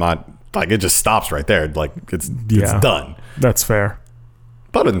discomfort, I'm not like, it just stops right there. Like it's done. That's fair.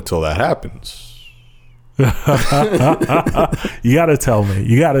 But until that happens, You gotta tell me.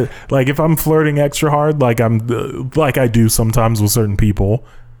 You gotta, like, if I'm flirting extra hard, like I do sometimes with certain people,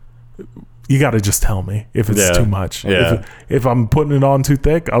 you gotta just tell me if it's too much. Yeah. If I'm putting it on too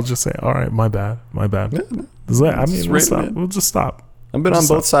thick, I'll just say, all right, my bad. We'll just stop. I've been on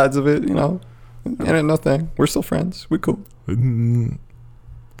both sides of it, you know. And nothing. We're still friends. We're cool.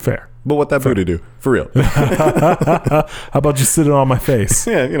 Fair. But what that booty do? For real. How about you sit it on my face?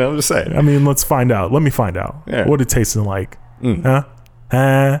 Yeah, I'm just saying. I mean, let's find out. Let me find out what it tasted like. Huh?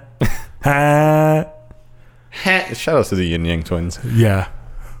 Shout out to the Yin Yang Twins. Yeah.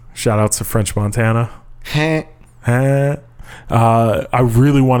 Shout out to French Montana. I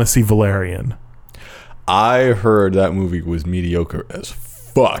really want to see Valerian. I heard that movie was mediocre as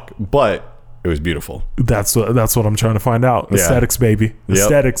fuck, but it was beautiful. That's what I'm tryring to find out. Aesthetics, baby.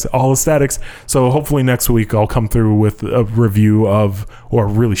 Aesthetics, all aesthetics. So hopefully next week I'll come through with a review of, or a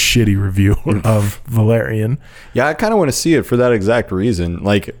really shitty review of Valerian. Yeah, I kind of want to see it for that exact reason.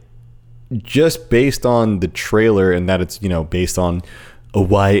 Like, just based on the trailer and that it's, based on a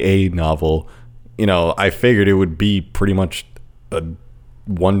YA novel, I figured it would be pretty much a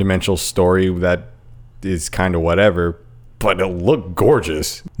one-dimensional story that is kind of whatever, but it'll look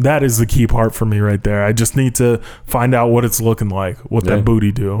gorgeous. That is the key part for me right there. I just need to find out what it's looking like, what that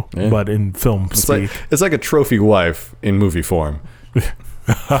booty do, but in film speak. It's like a trophy wife in movie form.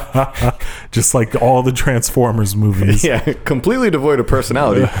 Just like all the Transformers movies. Yeah, completely devoid of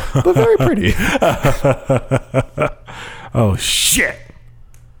personality, but very pretty. Oh, shit.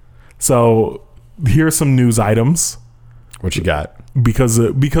 So here's some news items. What you got? Because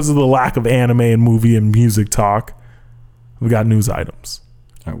of the lack of anime and movie and music talk, we got news items.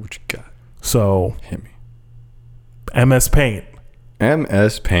 All right, what you got? So, hit me. MS Paint.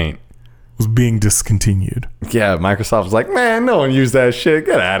 MS Paint was being discontinued. Yeah, Microsoft was like, man, no one used that shit.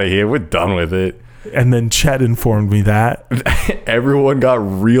 Get out of here. We're done with it. And then Chet informed me that. Everyone got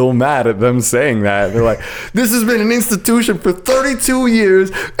real mad at them saying that. They're like, this has been an institution for 32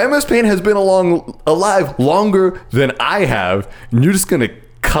 years. MS Paint has been alive longer than I have. And you're just going to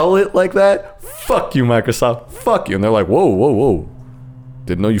cull it like that? Fuck you, Microsoft. Fuck you. And they're like, whoa.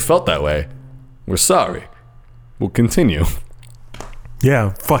 Didn't know you felt that way. We're sorry. We'll continue.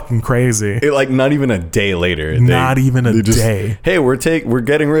 Yeah, fucking crazy. Not even a day later. Not even a day. Hey, we're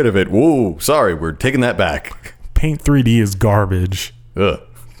getting rid of it. Whoa, sorry, we're taking that back. Paint 3D is garbage. Ugh.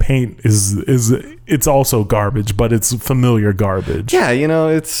 Paint is it's also garbage, but it's familiar garbage. Yeah,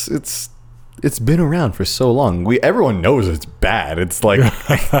 it's been around for so long. Everyone knows it's bad. It's like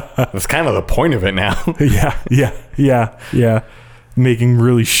that's kind of the point of it now. Yeah. Making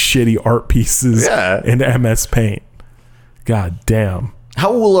really shitty art pieces in MS Paint. God damn.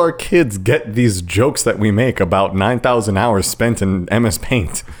 How will our kids get these jokes that we make about 9,000 hours spent in MS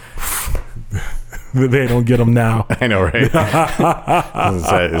Paint? They don't get them now. I know, right? Is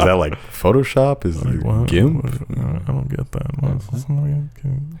that like Photoshop? Is it like GIMP? I don't get that.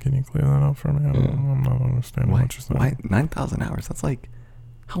 Can you clear that up for me? I'm not understanding what you're saying. Why 9,000 hours? That's like,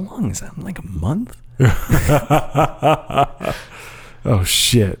 how long is that? Like a month? Oh,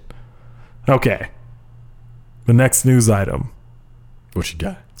 shit. Okay. The next news item. What you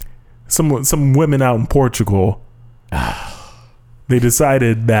got? Some women out in Portugal. They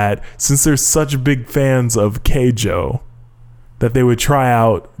decided that since they're such big fans of Keijo, that they would try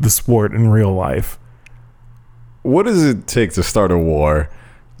out the sport in real life. What does it take to start a war?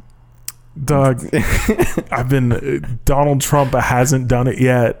 Dog, Donald Trump hasn't done it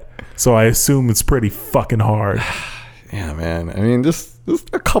yet, so I assume it's pretty fucking hard. Yeah, man. I mean, just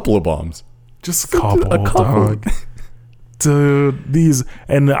a couple of bombs. Just a couple. Dog. Dude,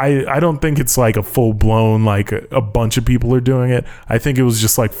 I don't think it's like a full blown like a bunch of people are doing it. I think it was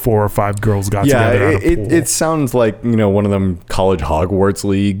just like 4 or 5 girls got together. It sounds like one of them college Hogwarts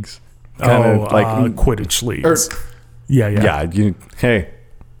leagues. Quidditch leagues. Yeah. Hey,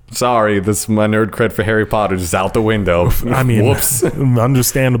 sorry, my nerd cred for Harry Potter is out the window. I mean, whoops.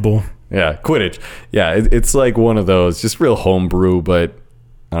 Understandable. Yeah, Quidditch. Yeah, it's like one of those, just real homebrew, but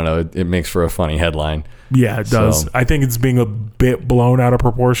I don't know. It makes for a funny headline. Yeah, it does. I think it's being a bit blown out of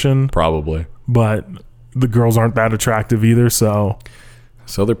proportion. Probably. But the girls aren't that attractive either, so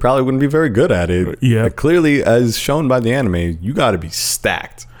they probably wouldn't be very good at it. Yeah. Clearly, as shown by the anime, you got to be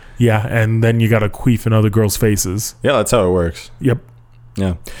stacked. Yeah, and then you got to queef in other girls' faces. Yeah, that's how it works. Yep.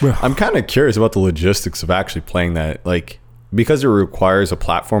 Yeah. I'm kind of curious about the logistics of actually playing that. Like, because it requires a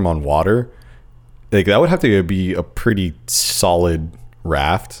platform on water, like that would have to be a pretty solid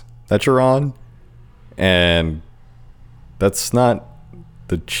raft that you're on. And that's not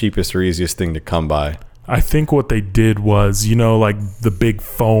the cheapest or easiest thing to come by. I think what they did was, like the big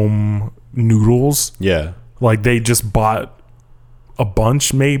foam noodles. Yeah. Like they just bought a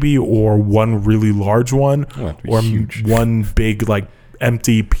bunch maybe, or one really large one, or huge. One big like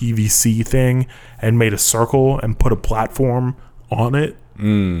empty PVC thing, and made a circle and put a platform on it.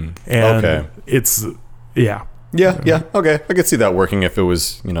 And it's, yeah. Yeah. Okay. I could see that working if it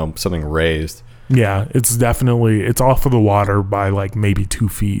was, something raised. Yeah, it's off of the water by like maybe 2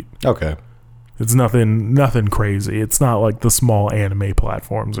 feet. Okay. It's nothing crazy. It's not like the small anime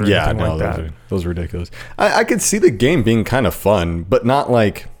platforms or anything like that. Those are ridiculous. I could see the game being kind of fun, but not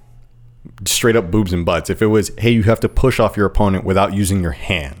like straight up boobs and butts. If it was, hey, you have to push off your opponent without using your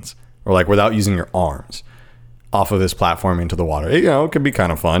hands or like without using your arms off of this platform into the water. It could be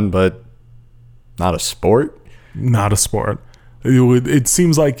kind of fun, but not a sport. Not a sport. It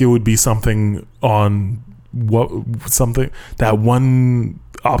seems like it would be something on that one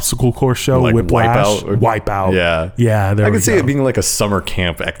obstacle course show, like Whiplash, Wipeout. Yeah. I could see it being like a summer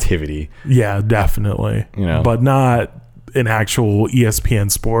camp activity. Yeah, definitely. But not an actual ESPN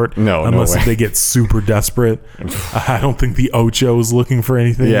sport. No, unless no way. they get super desperate. I don't think the Ocho is looking for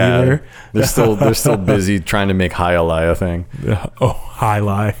anything either. They're still busy trying to make Highlight a thing.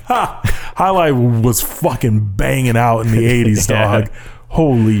 Highlight. Highlight was fucking banging out in the 80s, dog.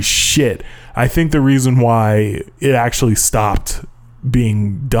 Holy shit. I think the reason why it actually stopped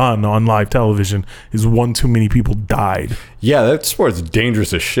being done on live television is one too many people died. Yeah, that sport's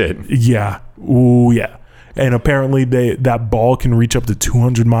dangerous as shit. Yeah. Ooh, yeah. And apparently that ball can reach up to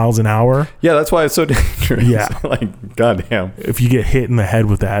 200 miles an hour. Yeah, that's why it's so dangerous. Yeah. Like, goddamn. If you get hit in the head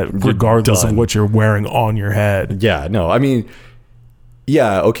with that, regardless of what you're wearing on your head. Yeah, no, I mean,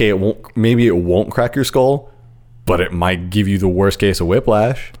 yeah, okay, maybe it won't crack your skull, but it might give you the worst case of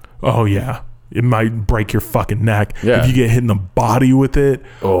whiplash. Oh, yeah. It might break your fucking neck. Yeah. If you get hit in the body with it,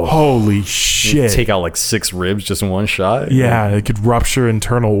 holy shit. Take out like 6 ribs just in one shot. Yeah, it could rupture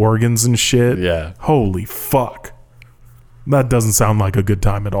internal organs and shit. Yeah. Holy fuck. That doesn't sound like a good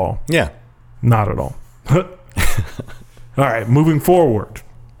time at all. Yeah. Not at all. All right, moving forward.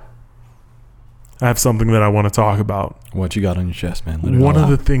 I have something that I want to talk about. What you got on your chest, man? One of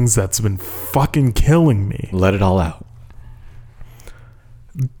the things that's been fucking killing me. Let it all out.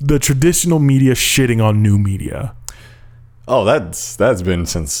 The traditional media shitting on new media. Oh, that's been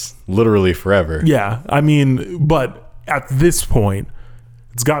since literally forever. Yeah, I mean, but at this point,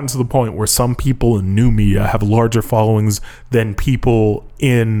 it's gotten to the point where some people in new media have larger followings than people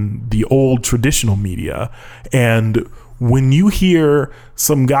in the old traditional media. And when you hear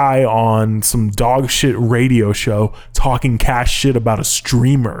some guy on some dog shit radio show talking cash shit about a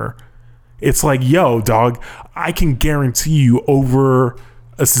streamer, it's like, yo, dog, I can guarantee you over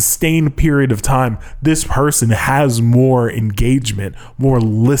a sustained period of time, this person has more engagement, more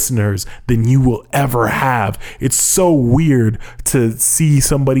listeners than you will ever have. It's so weird to see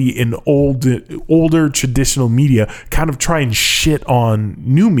somebody in older traditional media kind of try and shit on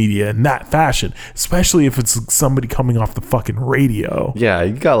new media in that fashion, especially if it's somebody coming off the fucking radio. Yeah,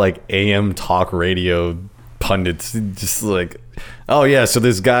 you got like AM talk radio pundits just like, oh yeah, so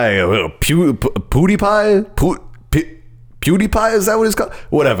this guy PewDiePie, is that what it's called?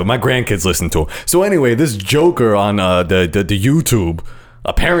 Whatever, my grandkids listen to him. So anyway, this joker on the YouTube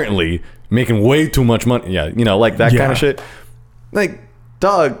apparently making way too much money. Yeah, like that kind of shit. Like,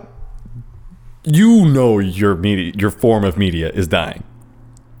 dog, your form of media is dying.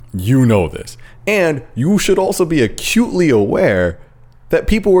 You know this. And you should also be acutely aware that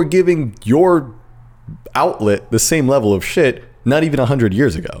people were giving your outlet the same level of shit not even 100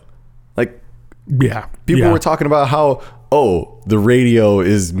 years ago. Like, yeah, people were talking about how, the radio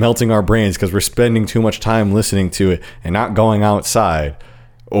is melting our brains because we're spending too much time listening to it and not going outside.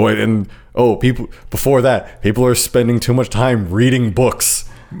 People before that, people are spending too much time reading books.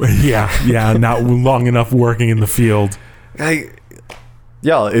 Yeah, not long enough working in the field.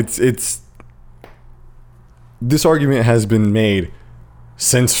 It's this argument has been made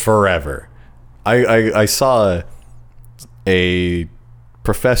since forever. I saw a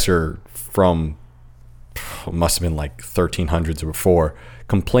professor from must have been like 1300s or before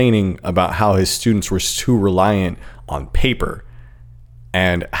complaining about how his students were too reliant on paper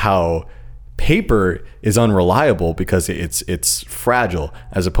and how paper is unreliable because it's fragile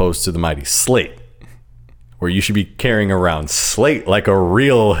as opposed to the mighty slate, where you should be carrying around slate like a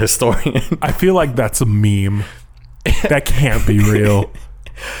real historian. I feel like that's a meme. That can't be real.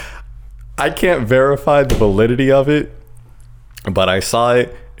 I can't verify the validity of it, but I saw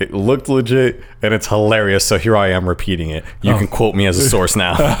it. It looked legit, and it's hilarious. So here I am repeating it. You can quote me as a source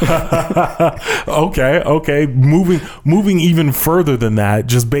now. Okay. Moving even further than that,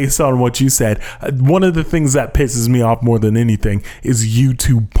 just based on what you said, one of the things that pisses me off more than anything is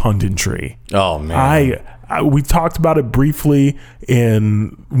YouTube punditry. Oh man, we talked about it briefly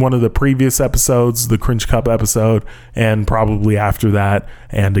in one of the previous episodes, the Cringe Cup episode, and probably after that,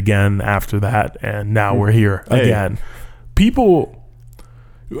 and again after that, and now we're here again. People,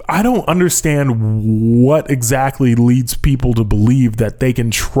 I don't understand what exactly leads people to believe that they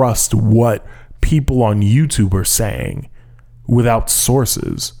can trust what people on YouTube are saying without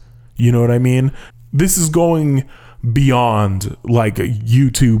sources. You know what I mean? This is going beyond like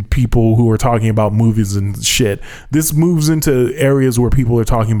YouTube people who are talking about movies and shit. This moves into areas where people are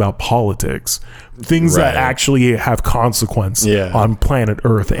talking about politics, things that actually have consequence on planet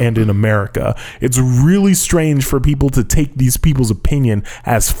Earth and in America. It's really strange for people to take these people's opinion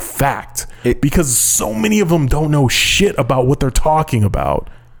as fact because so many of them don't know shit about what they're talking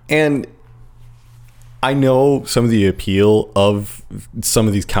about. And I know some of the appeal of some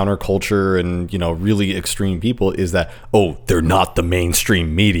of these counterculture and, you know, really extreme people is that, oh, they're not the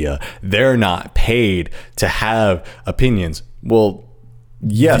mainstream media. They're not paid to have opinions. Well,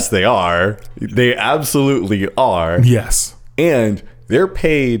 yes, they are. They absolutely are. Yes. And they're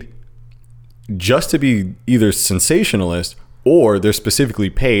paid just to be either sensationalist or they're specifically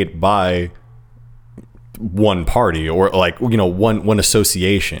paid by one party or like, you know, one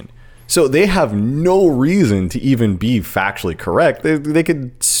association. So they have no reason to even be factually correct. They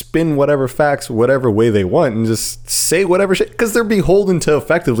could spin whatever facts, whatever way they want and just say whatever shit because they're beholden to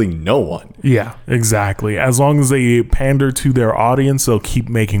effectively no one. Yeah, exactly. As long as they pander to their audience, they'll keep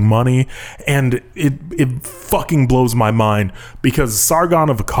making money. And it fucking blows my mind because Sargon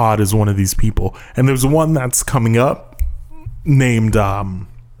of Akkad is one of these people. And there's one that's coming up named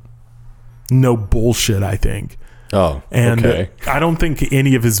No Bullshit, I think. Oh, and okay. I don't think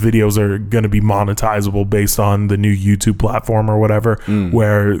any of his videos are going to be monetizable based on the new YouTube platform or whatever,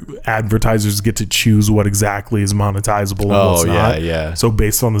 where advertisers get to choose what exactly is monetizable and what's not. Yeah. So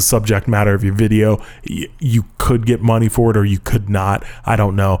based on the subject matter of your video, you could get money for it or you could not. I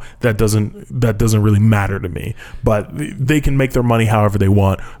don't know. That doesn't really matter to me. But they can make their money however they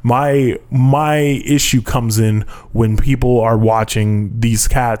want. My issue comes in when people are watching these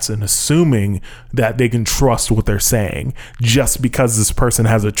cats and assuming that they can trust what they're saying just because this person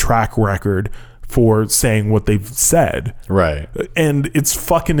has a track record for saying what they've said. Right. And it's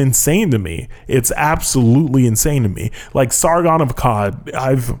fucking insane to me. It's absolutely insane to me. Like Sargon of Akkad,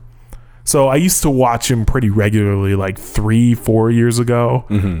 I used to watch him pretty regularly like 3-4 years ago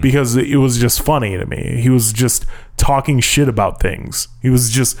because it was just funny to me. He was just talking shit about things. He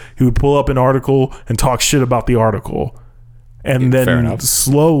would pull up an article and talk shit about the article. And then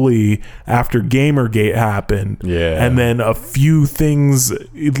slowly after Gamergate happened, and then a few things,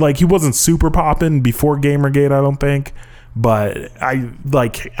 like he wasn't super popping before Gamergate, I don't think, but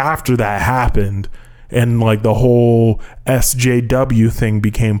after that happened and like the whole SJW thing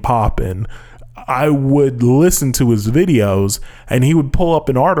became popping, I would listen to his videos and he would pull up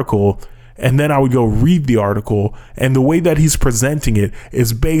an article and then I would go read the article, and the way that he's presenting it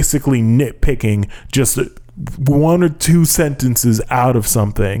is basically nitpicking just one or two sentences out of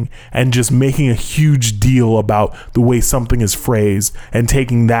something and just making a huge deal about the way something is phrased and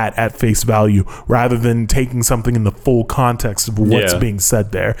taking that at face value rather than taking something in the full context of what's being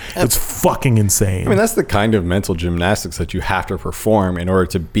said there. It's fucking insane. I mean, that's the kind of mental gymnastics that you have to perform in order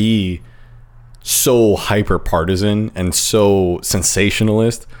to be so hyper partisan and so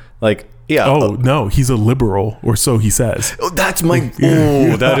sensationalist. Like, no, he's a liberal, or so he says. That's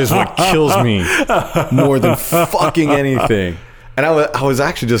that is what kills me more than fucking anything. And I was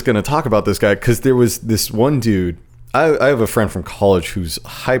actually just going to talk about this guy because there was this one dude. I have a friend from college who's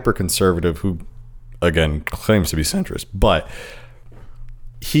hyper conservative who, again, claims to be centrist, but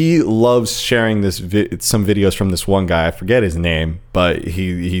he loves sharing some videos from this one guy. I forget his name, but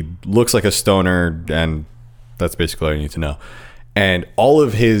he looks like a stoner, and that's basically all you need to know. And all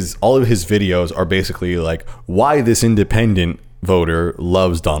of his videos are basically like why this independent voter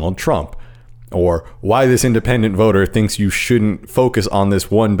loves Donald Trump, or why this independent voter thinks you shouldn't focus on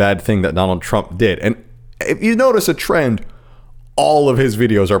this one bad thing that Donald Trump did. And if you notice a trend, all of his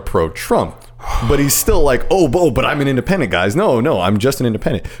videos are pro-Trump, but he's still like, but I'm an independent, guys. No, I'm just an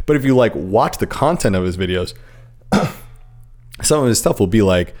independent. But if you like watch the content of his videos, some of his stuff will be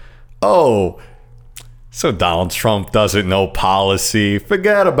like, so Donald Trump doesn't know policy.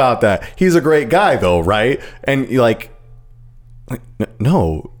 Forget about that. He's a great guy, though, right? And you're like,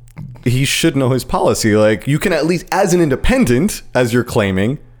 no, he should know his policy. Like, you can at least, as an independent, as you're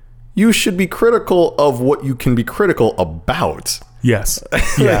claiming, you should be critical of what you can be critical about. Yes.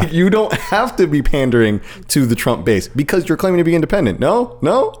 Yeah. You don't have to be pandering to the Trump base because you're claiming to be independent. No?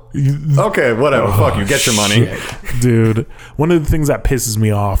 Okay, whatever. Fuck you. Get your money. Shit. Dude, one of the things that pisses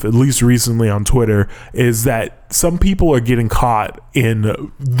me off, at least recently on Twitter, is that some people are getting caught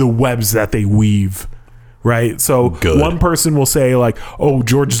in the webs that they weave. Right? So one person will say like,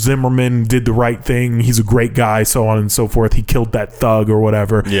 George Zimmerman did the right thing. He's a great guy, so on and so forth. He killed that thug or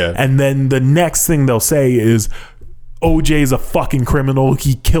whatever. Yeah. And then the next thing they'll say is, OJ's a fucking criminal.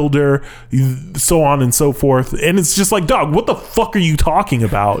 He killed her, so on and so forth. And it's just like, dog, what the fuck are you talking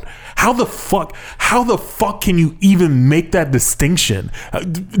about? How the fuck can you even make that distinction?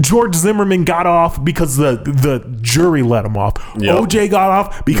 George Zimmerman got off because the jury let him off. Yep. OJ got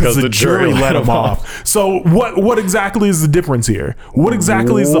off because the jury let him off. So what exactly is the difference here? What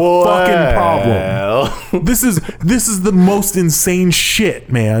exactly is the fucking problem? This is the most insane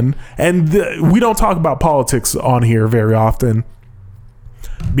shit, man. And we don't talk about politics on here very often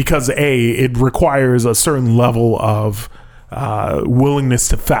because it requires a certain level of willingness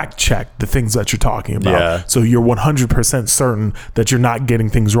to fact check the things that you're talking about. Yeah. So you're 100% certain that you're not getting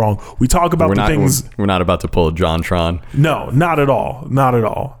things wrong. We talk about things. We're not about to pull a JonTron. No, not at all. Not at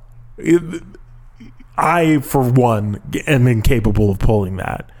all. I, for one, am incapable of pulling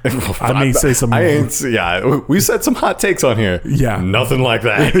that. I may say some. We said some hot takes on here. Yeah, nothing like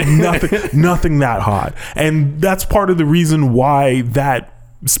that. nothing that hot, and that's part of the reason why that.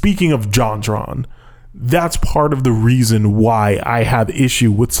 Speaking of JonTron, that's part of the reason why I have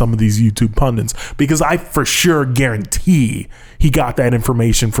issue with some of these YouTube pundits, because I for sure guarantee he got that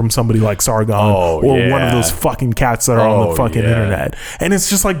information from somebody like Sargon or one of those fucking cats that are on the fucking internet. And it's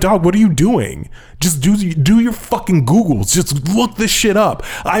just like, dog, what are you doing? Just do your fucking Googles. Just look this shit up.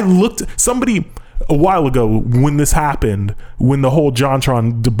 Somebody a while ago when this happened, when the whole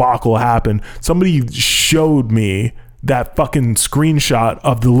JonTron debacle happened, somebody showed me that fucking screenshot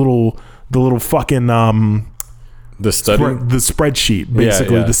of the little fucking the study, the spreadsheet,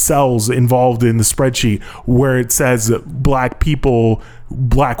 basically the cells involved in the spreadsheet where it says black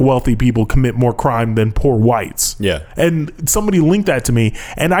wealthy people commit more crime than poor whites. Yeah. And somebody linked that to me,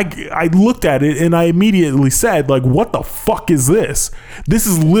 and I looked at it and I immediately said, like, what the fuck is this? This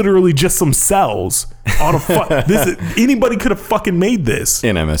is literally just some cells on a anybody could have fucking made this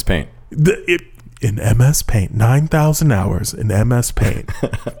in MS Paint. In MS Paint, 9,000 hours in MS Paint.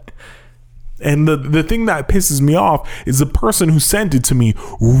 And the thing that pisses me off is the person who sent it to me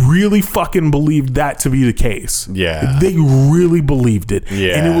really fucking believed that to be the case. Yeah. They really believed it.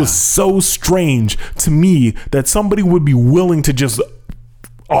 Yeah. And it was so strange to me that somebody would be willing to just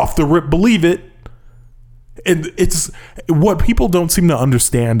off the rip believe it. And it's what people don't seem to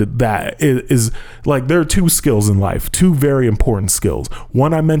understand that is like there are two skills in life, two very important skills.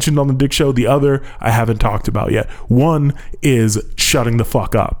 One I mentioned on the Dick Show, the other I haven't talked about yet. One is shutting the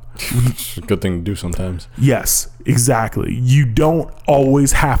fuck up. It's a good thing to do sometimes. Yes, exactly. You don't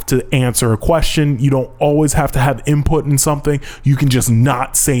always have to answer a question. You don't always have to have input in something. You can just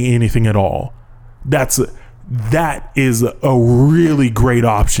not say anything at all. That is a really great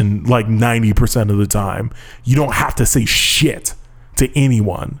option, like 90% of the time. You don't have to say shit to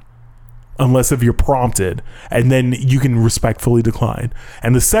anyone unless if you're prompted, and then you can respectfully decline.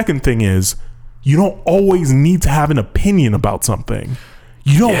 And the second thing is, you don't always need to have an opinion about something.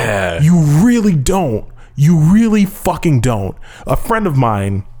 You don't. Yeah. You really don't. You really fucking don't. A friend of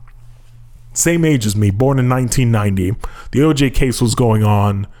mine, same age as me, born in 1990, the OJ case was going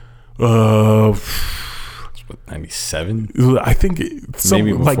on. 97? I think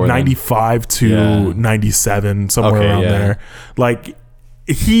something like 95 to 97, somewhere around there. Like,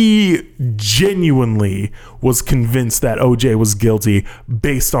 he genuinely was convinced that OJ was guilty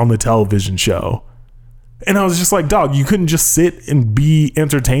based on the television show. And I was just like, dog, you couldn't just sit and be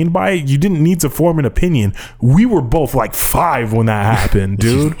entertained by it. You didn't need to form an opinion. We were both like 5 when that happened,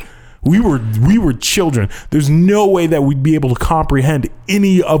 dude. We were children. There's no way that we'd be able to comprehend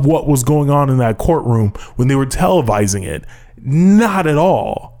any of what was going on in that courtroom when they were televising it. Not at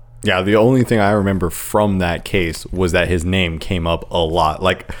all. Yeah, the only thing I remember from that case was that his name came up a lot.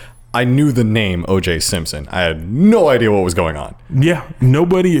 Like, I knew the name O.J. Simpson. I had no idea what was going on. Yeah,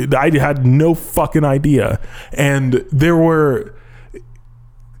 I had no fucking idea. And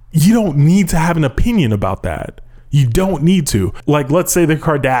you don't need to have an opinion about that. You don't need to. Like, let's say the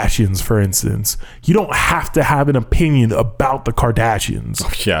Kardashians, for instance. You don't have to have an opinion about the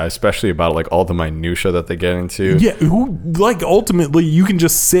Kardashians. Yeah, especially about like all the minutia that they get into. Yeah, like ultimately you can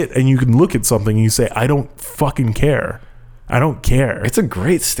just sit and you can look at something and you say, I don't fucking care. I don't care. It's a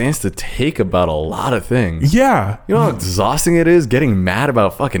great stance to take about a lot of things. Yeah. You know how exhausting it is getting mad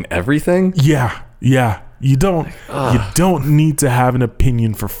about fucking everything? Yeah. You don't need to have an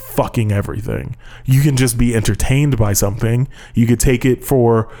opinion for fucking everything. You can just be entertained by something. You could take it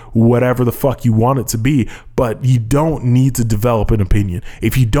for whatever the fuck you want it to be, but you don't need to develop an opinion.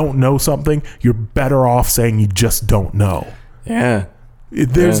 If you don't know something, you're better off saying you just don't know. Yeah.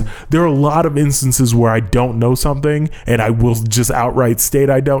 There are a lot of instances where I don't know something and I will just outright state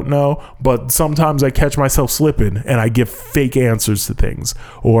I don't know, but sometimes I catch myself slipping and I give fake answers to things,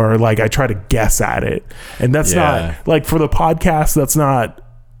 or like I try to guess at it. And that's not like, for the podcast, that's not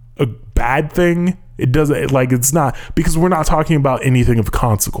a bad thing. It doesn't, like, it's not, because we're not talking about anything of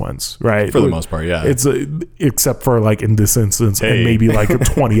consequence, right? For the most part, yeah. It's except for like in this instance and maybe like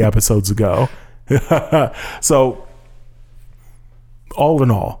 20 episodes ago. So all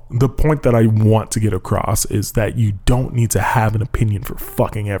in all, the point that I want to get across is that you don't need to have an opinion for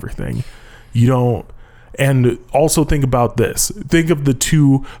fucking everything. You don't. And also think about this. Think of the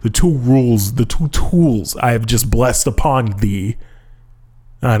two rules, the two tools I have just blessed upon thee.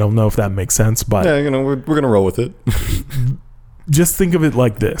 I don't know if that makes sense, but yeah, we're gonna roll with it. Just think of it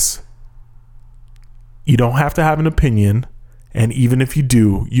like this. You don't have to have an opinion, and even if you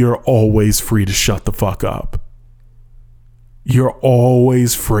do, you're always free to shut the fuck up. You're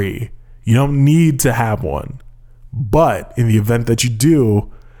always free. You don't need to have one. But in the event that you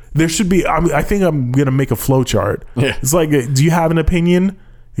do, there should be, I think I'm going to make a flow chart. Yeah. It's like, do you have an opinion?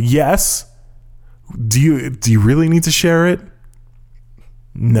 Yes. Do you really need to share it?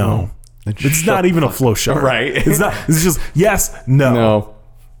 No. It's not even a flow chart. Right. It's just yes, no. No.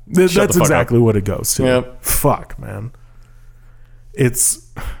 That's exactly what it goes to. Yep. Fuck, man.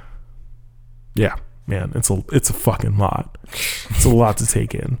 Yeah, man, it's a fucking lot. It's a lot to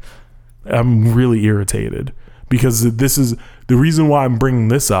take in. I'm really irritated because this is the reason why I'm bringing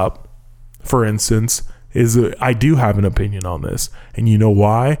this up. For instance, is I do have an opinion on this, and you know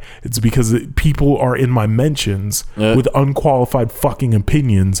why? It's because people are in my mentions with unqualified fucking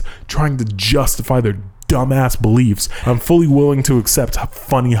opinions, trying to justify their dumbass beliefs. I'm fully willing to accept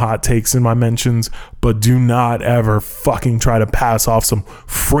funny hot takes in my mentions, but do not ever fucking try to pass off some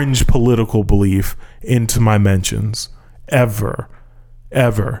fringe political belief into my mentions. Ever.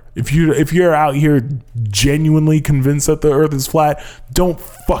 If you're out here genuinely convinced that the earth is flat, don't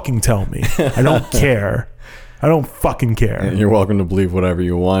fucking tell me. I don't care. I don't fucking care. And you're welcome to believe whatever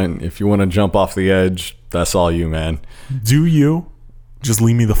you want. If you want to jump off the edge, that's all you, man. Do you? Just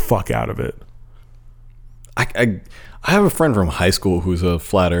leave me the fuck out of it. I have a friend from high school who's a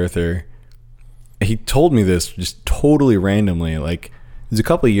flat earther. He told me this just totally randomly. Like, it was a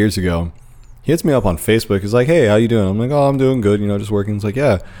couple of years ago. He hits me up on Facebook. He's like, hey, how you doing? I'm like, oh, I'm doing good. Just working. He's like,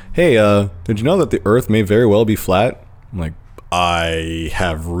 yeah. Hey, did you know that the earth may very well be flat? I'm like, I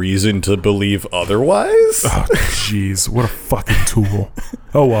have reason to believe otherwise. Oh, jeez. What a fucking tool.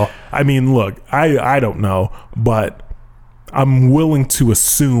 Oh, well. I mean, look, I don't know, but I'm willing to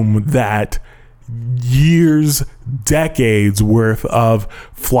assume that years, decades worth of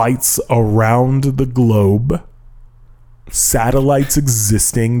flights around the globe, satellites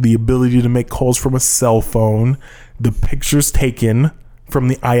existing, the ability to make calls from a cell phone, the pictures taken from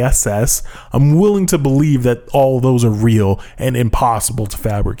the ISS, I'm willing to believe that all those are real and impossible to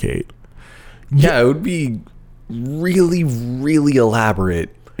fabricate. Yeah, it would be really, really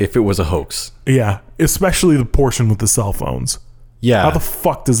elaborate if it was a hoax. Yeah, especially the portion with the cell phones. Yeah. How the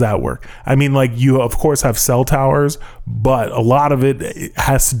fuck does that work? I mean, like, you of course have cell towers, but a lot of it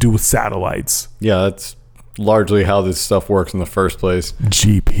has to do with satellites. Yeah, that's largely how this stuff works in the first place.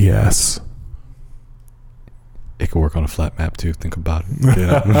 GPS. It could work on a flat map too. Think about it.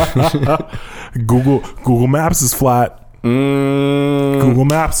 Yeah. Google Maps is flat. Google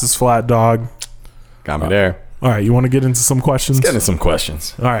Maps is flat, dog. Got me there. All right, you want to get into some questions? Let's get into some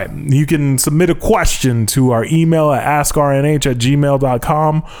questions. All right, you can submit a question to our email at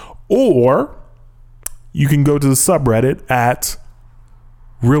askrnh@gmail.com, or you can go to the subreddit at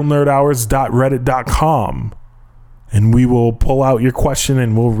realnerdhours.reddit.com, and we will pull out your question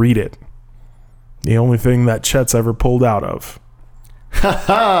and we'll read it. The only thing that Chet's ever pulled out of.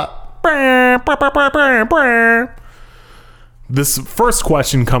 This first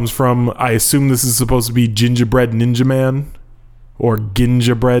question comes from, I assume this is supposed to be Gingerbread Ninja Man or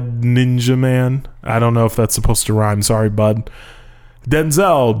Gingerbread Ninja Man. I don't know if that's supposed to rhyme. Sorry, bud.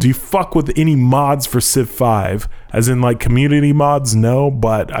 Denzel, do you fuck with any mods for Civ 5? As in, like, community mods? No,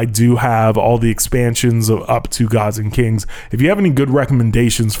 but I do have all the expansions of up to Gods and Kings. If you have any good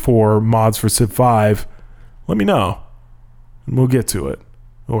recommendations for mods for Civ 5, let me know. And we'll get to it.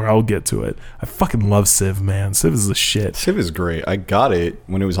 Or I'll get to it. I fucking love Civ, man. Civ is the shit. Civ is great. I got it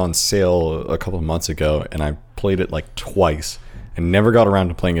when it was on sale a couple of months ago, and I played it like twice and never got around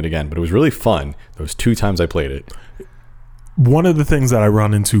to playing it again. But it was really fun those 2 times I played it. One of the things that I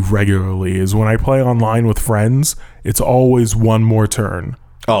run into regularly is when I play online with friends, it's always one more turn.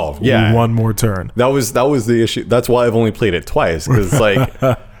 Oh, yeah. One more turn. That was the issue. That's why I've only played it twice, because like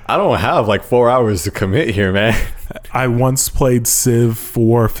I don't have like 4 hours to commit here, man. I once played Civ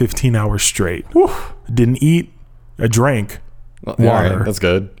for 15 hours straight. Didn't eat. I drank water. All right, that's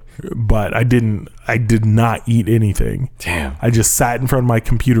good. But I did not eat anything. Damn. I just sat in front of my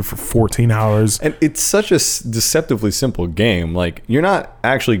computer for 14 hours. And it's such a deceptively simple game. Like, you're not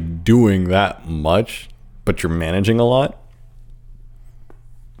actually doing that much, but you're managing a lot.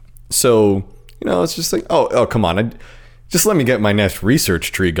 So, it's just like, oh, come on. Just let me get my next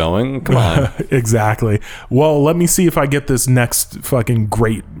research tree going. Come on. Exactly. Well, let me see if I get this next fucking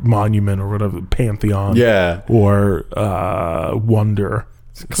great monument or whatever, Pantheon. Yeah. Or Wonder.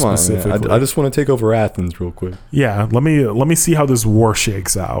 Come on, man. I just want to take over Athens real quick. Yeah, let me see how this war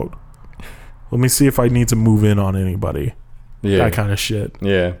shakes out. Let me see if I need to move in on anybody. Yeah. That kind of shit.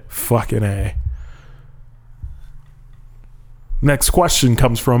 Yeah. Fucking A. Next question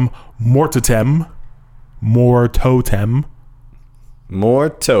comes from Mortotem. More totems.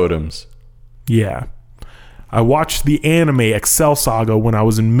 Yeah. I watched the anime Excel Saga when I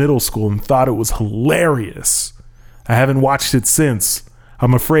was in middle school and thought it was hilarious. I haven't watched it since.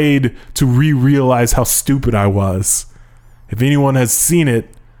 I'm afraid to realize how stupid I was. If anyone has seen it,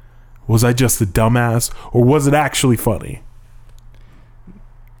 was I just a dumbass or was it actually funny?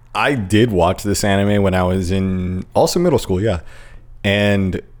 I did watch this anime when I was in also middle school, yeah.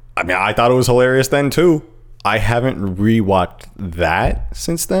 And I mean, I thought it was hilarious then too. I haven't rewatched that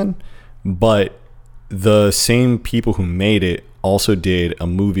since then, but the same people who made it also did a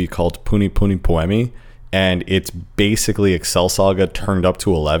movie called Puni Puni Poemi, and it's basically Excel Saga turned up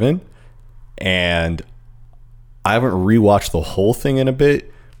to 11. And I haven't rewatched the whole thing in a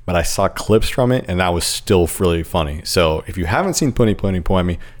bit, but I saw clips from it, and that was still really funny. So if you haven't seen Puni Puni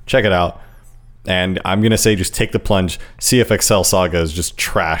Poemi, check it out. And I'm going to say just take the plunge, see if Excel Saga is just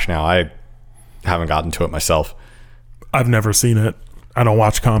trash now. I haven't gotten to it myself. I've never seen it. I don't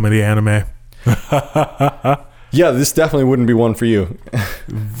watch comedy anime. Yeah, this definitely wouldn't be one for you.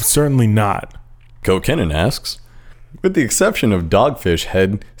 Certainly not. Kokenin asks, with the exception of Dogfish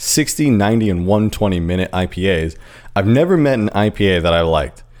Head 60, 90, and 120 minute IPAs, I've never met an IPA that I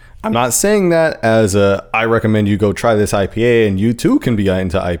liked. I'm not saying that as I recommend you go try this IPA and you too can be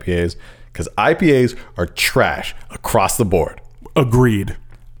into IPAs, because IPAs are trash across the board. Agreed.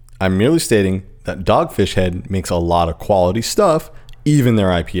 I'm merely stating that Dogfish Head makes a lot of quality stuff, even their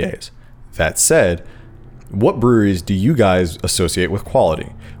IPAs. That said, what breweries do you guys associate with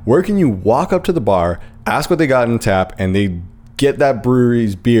quality? Where can you walk up to the bar, ask what they got in tap, and they get that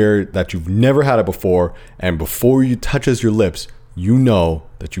brewery's beer that you've never had it before, and before you touches your lips, you know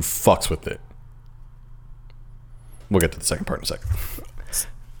that you fucks with it. We'll get to the second part in a second.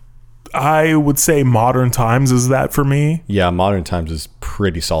 I would say Modern Times is that for me. Yeah, Modern Times is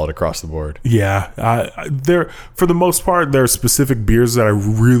pretty solid across the board. Yeah, there for the most part, there are specific beers that I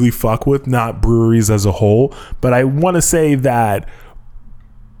really fuck with, not breweries as a whole. But I want to say that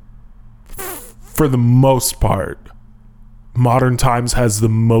for the most part, Modern Times has the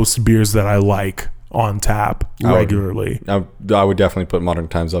most beers that I like on tap regularly. I would definitely put Modern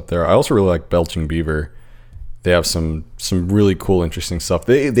Times up there. I also really like Belching Beaver. They have some really cool, interesting stuff.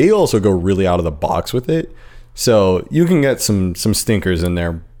 They also go really out of the box with it. So you can get some stinkers in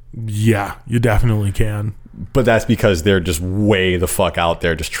there. Yeah, you definitely can. But that's because they're just way the fuck out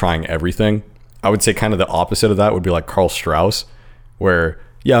there, just trying everything. I would say kind of the opposite of that would be like Karl Strauss, where,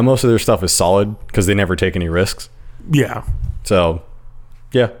 yeah, most of their stuff is solid because they never take any risks. Yeah. So,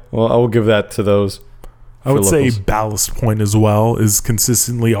 yeah, well, I will give that to those. I would say Ballast Point as well is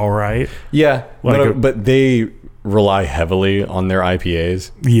consistently all right. Yeah, but they rely heavily on their IPAs.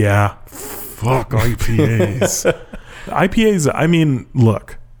 Yeah. Fuck IPAs. IPAs, I mean,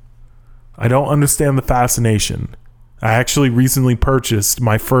 look, I don't understand the fascination. I actually recently purchased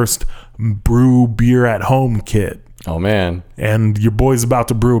my first brew beer at home kit. Oh, man. And your boy's about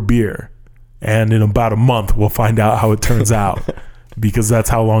to brew a beer. And in about a month, we'll find out how it turns out because that's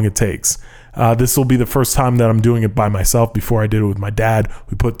how long it takes. This will be the first time that I'm doing it by myself. Before I did it with my dad,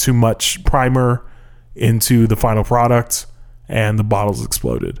 we put too much primer into the final product and the bottles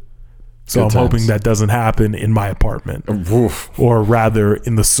exploded. So I'm hoping that doesn't happen in my apartment. Oof. Or rather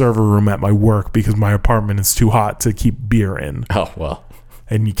in the server room at my work because my apartment is too hot to keep beer in. Oh, well.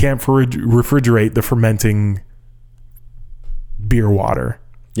 And you can't refrigerate the fermenting beer water.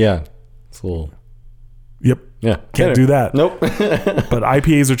 Yeah. It's a little... Yep. Yeah. Can't do that. Nope. But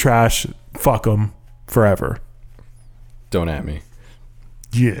IPAs are trash. Fuck them forever. Don't at me.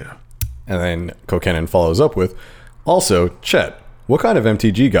 Yeah. And then Kokenin follows up with, also, Chet, what kind of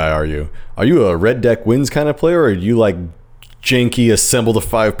MTG guy are you? Are you a red deck wins kind of player, or do you like janky assemble the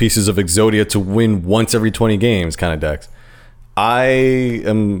 5 pieces of Exodia to win once every 20 games kind of decks? I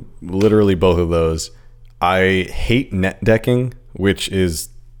am literally both of those. I hate net decking, which is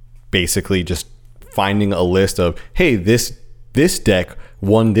basically just finding a list of, hey, this deck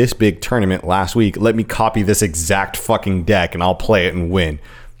won this big tournament last week. Let me copy this exact fucking deck and I'll play it and win.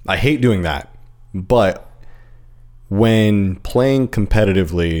 I hate doing that. But when playing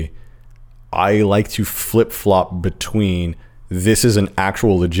competitively, I like to flip-flop between this is an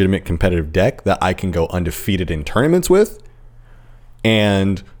actual legitimate competitive deck that I can go undefeated in tournaments with,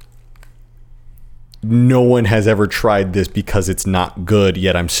 and no one has ever tried this because it's not good,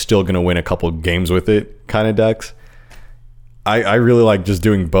 yet I'm still going to win a couple games with it kind of decks. I really like just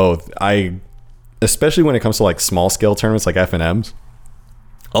doing both. Especially when it comes to like small scale tournaments like FNMs,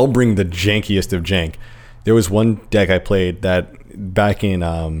 I'll bring the jankiest of jank. There was one deck I played that back in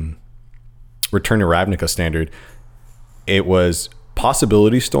Return to Ravnica Standard, it was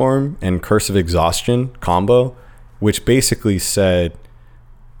Possibility Storm and Curse of Exhaustion combo, which basically said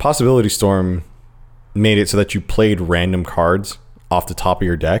Possibility Storm made it so that you played random cards off the top of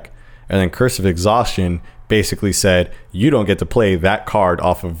your deck, and then Curse of Exhaustion basically said you don't get to play that card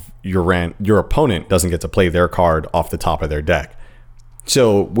off of your opponent doesn't get to play their card off the top of their deck.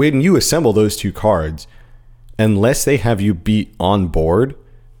 So when you assemble those two cards, unless they have you beat on board,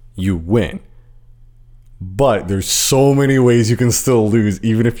 you win. But there's so many ways you can still lose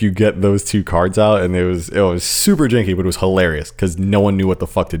even if you get those two cards out, and it was super janky, but it was hilarious because no one knew what the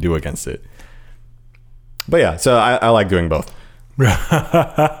fuck to do against it. But yeah, so I like doing both.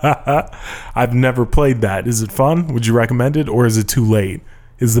 I've never played that. Is it fun? Would you recommend it, or is it too late?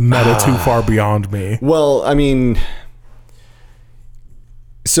 Is the meta too far beyond me? Well, I mean,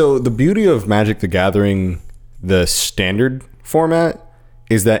 so the beauty of Magic the Gathering, the standard format,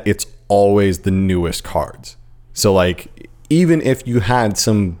 is that it's always the newest cards. So like, even if you had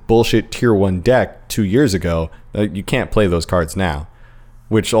some bullshit tier 1 deck 2 years ago, you can't play those cards now,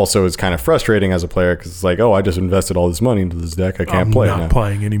 which also is kind of frustrating as a player because it's like, oh, I just invested all this money into this deck, I can't play it now. I'm not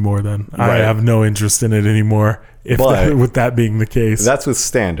playing anymore then. Right. I have no interest in it anymore, with that being the case. That's with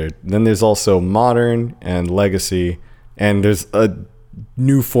standard. Then there's also modern and legacy, and there's a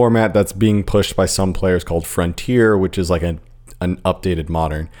new format that's being pushed by some players called Frontier, which is like an updated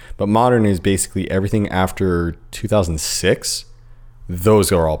modern. But modern is basically everything after 2006.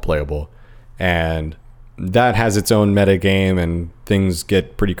 Those are all playable, and that has its own meta game and things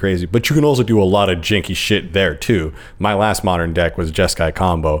get pretty crazy. But you can also do a lot of janky shit there too. My last modern deck was Jeskai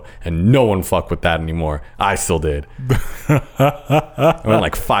combo, and no one fucked with that anymore. I still did. I went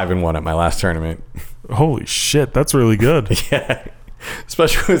like 5-1 at my last tournament. Holy shit, that's really good. Yeah,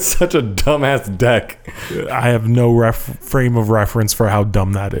 especially with such a dumbass deck. I have no frame of reference for how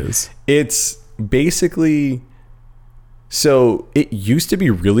dumb that is. It's basically, so it used to be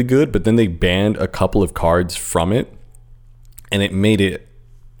really good, but then they banned a couple of cards from it, and it made it,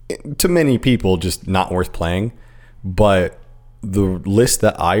 to many people, just not worth playing. But the list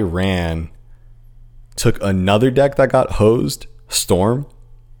that I ran took another deck that got hosed, Storm,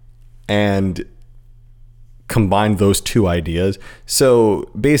 and combined those two ideas.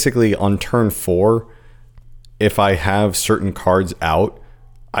 So basically on turn 4, if I have certain cards out,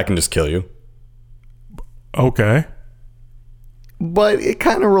 I can just kill you. Okay. But it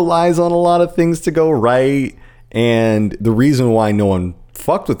kind of relies on a lot of things to go right. And the reason why no one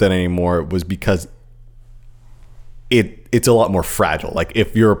fucked with it anymore was because it's a lot more fragile. Like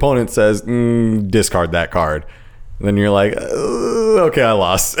if your opponent says, discard that card, then you're like, okay, I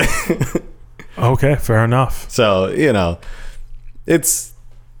lost. Okay, fair enough. So, it's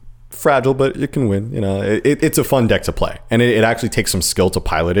fragile, but it can win. It's a fun deck to play. And it actually takes some skill to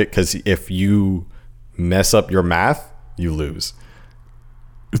pilot it, because if you mess up your math, you lose.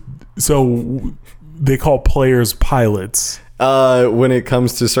 So they call players pilots. When it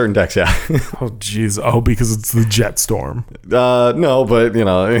comes to certain decks, yeah. Oh, jeez. Oh, because it's the Jetstorm. No, but,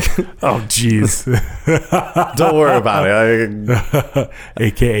 Oh, jeez. Don't worry about it.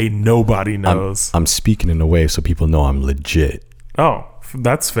 AKA nobody knows. I'm speaking in a way so people know I'm legit. Oh,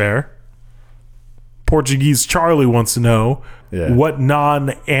 that's fair. Portuguese Charlie wants to know, what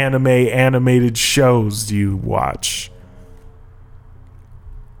non-anime animated shows do you watch?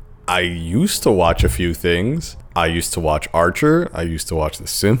 I used to watch a few things. I used to watch Archer. I used to watch The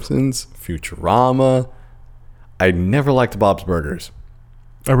Simpsons, Futurama. I never liked Bob's Burgers.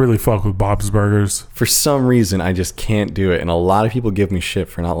 I really fuck with Bob's Burgers. For some reason, I just can't do it. And a lot of people give me shit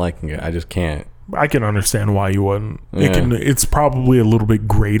for not liking it. I just can't. I can understand why you wouldn't. Yeah. It's probably a little bit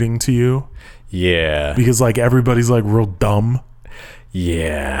grating to you. Yeah. Because like everybody's like real dumb.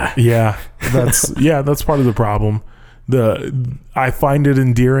 Yeah. Yeah. That's part of the problem. I find it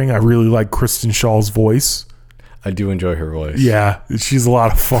endearing. I really like Kristen Shaw's voice. I do enjoy her voice. Yeah, she's a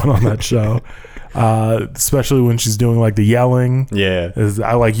lot of fun on that show. Especially when she's doing like the yelling. Yeah.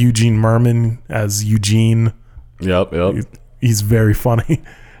 I like Eugene Merman as Eugene. Yep. He's very funny.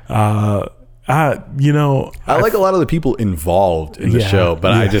 I like a lot of the people involved in the show,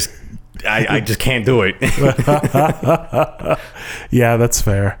 but I just can't do it. Yeah, that's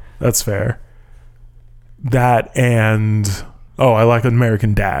fair. That and I like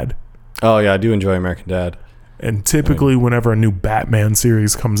American Dad. Oh yeah, I do enjoy American Dad. And typically whenever a new Batman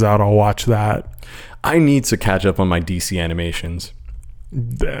series comes out, I'll watch that. I need to catch up on my DC animations.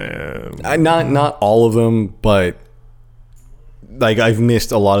 Damn. Not all of them, but like I've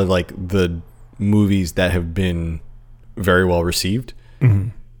missed a lot of like the movies that have been very well received. Mm-hmm.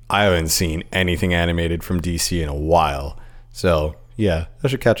 I haven't seen anything animated from DC in a while. So yeah, I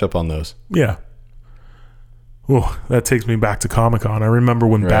should catch up on those. Yeah. Oh, that takes me back to Comic-Con. I remember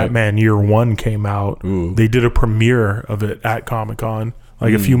when Batman Year One came out. Ooh. They did a premiere of it at Comic-Con,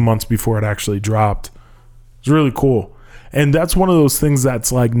 like a few months before it actually dropped. It's really cool. And that's one of those things that's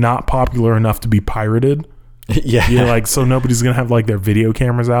like not popular enough to be pirated. Yeah. Like, so nobody's going to have like their video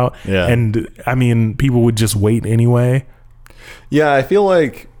cameras out. Yeah. And I mean, people would just wait anyway. Yeah, I feel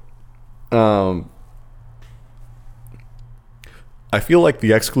like the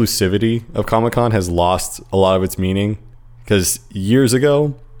exclusivity of Comic-Con has lost a lot of its meaning, because years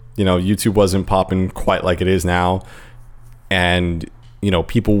ago, YouTube wasn't popping quite like it is now, and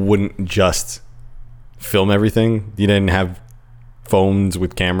people wouldn't just film everything. You didn't have phones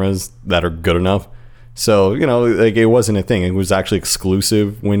with cameras that are good enough, so like it wasn't a thing. It was actually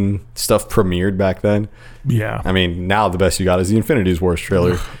exclusive when stuff premiered back then. Yeah, I mean, now the best you got is the Infinity Wars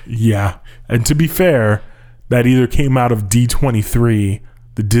trailer. Yeah, and to be fair, that either came out of D23,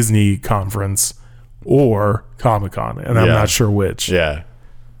 the Disney conference, or Comic-Con, and I'm not sure which. Yeah,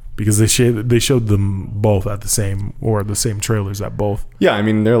 because they showed them both at the same trailers at both. Yeah, I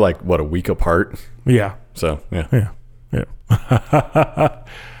mean they're like a week apart. Yeah. So yeah.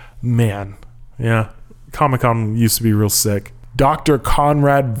 Man, yeah. Comic-Con used to be real sick. Dr.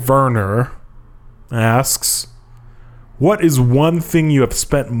 Conrad Werner asks, what is one thing you have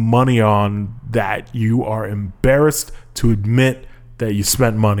spent money on that you are embarrassed to admit that you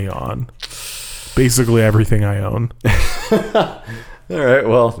spent money on? Basically everything I own. All right.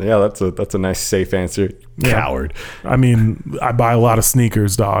 Well, yeah, that's a nice safe answer. Yeah. Coward. I mean, I buy a lot of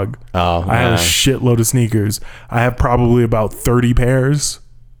sneakers, dog. Oh, I have a shitload of sneakers. I have probably about 30 pairs,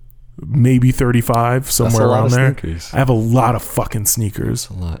 maybe 35, somewhere around there. Sneakers. I have a lot of fucking sneakers.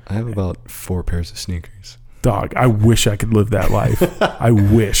 That's a lot. I have about 4 pairs of sneakers. Dog, I wish I could live that life. I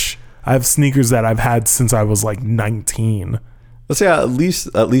wish. I have sneakers that I've had since I was like 19. Let's say at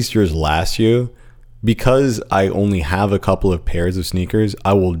least yours last you. Because I only have a couple of pairs of sneakers,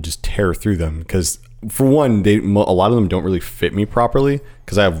 I will just tear through them. Because for one, a lot of them don't really fit me properly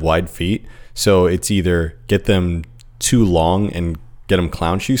because I have wide feet. So it's either get them too long and get them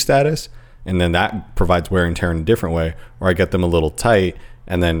clown shoe status, and then that provides wear and tear in a different way, or I get them a little tight,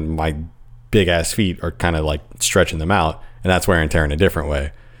 and then my big ass feet are kind of like stretching them out, and that's wear and tear in a different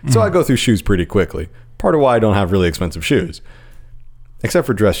way. So I go through shoes pretty quickly. Part of why I don't have really expensive shoes, except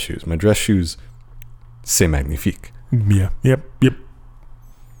for dress shoes. My dress shoes, c'est magnifique. Yeah. Yep.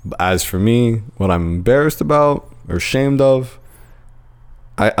 As for me, what I'm embarrassed about or ashamed of,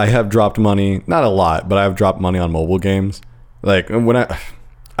 I have dropped money, not a lot, but I've dropped money on mobile games. Like when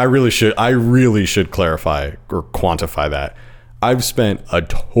I really should clarify or quantify that. I've spent a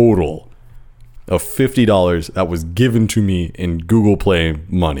total of $50 that was given to me in Google Play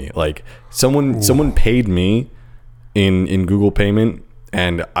money. Like someone paid me in Google payment,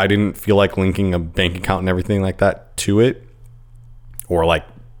 and I didn't feel like linking a bank account and everything like that to it, or like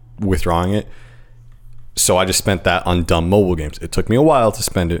withdrawing it. So I just spent that on dumb mobile games. It took me a while to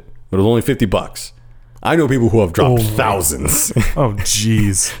spend it, but it was only $50. I know people who have dropped thousands. Oh,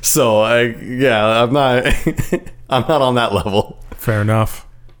 jeez. So I'm not I'm not on that level. Fair enough.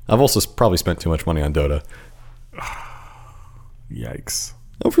 I've also probably spent too much money on Dota. Yikes.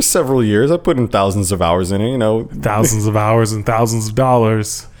 For several years, I put in thousands of hours in it, Thousands of hours and thousands of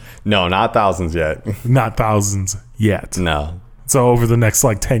dollars. No, not thousands yet. Not thousands yet. No. So over the next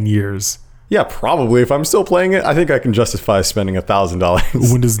like 10 years. Yeah, probably. If I'm still playing it, I think I can justify spending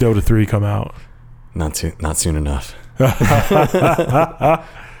 $1,000. When does Dota 3 come out? Not soon enough.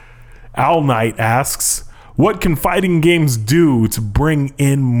 Owl Knight asks, what can fighting games do to bring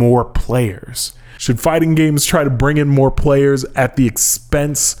in more players? Should fighting games try to bring in more players at the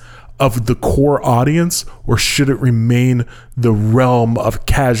expense of the core audience, or should it remain the realm of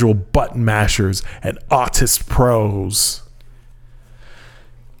casual button mashers and autist pros?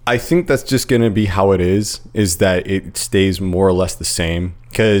 I think that's just going to be how it is that it stays more or less the same.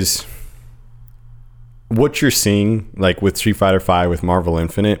 Because what you're seeing, like with Street Fighter V, with Marvel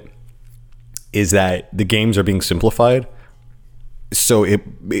Infinite, is that the games are being simplified. So it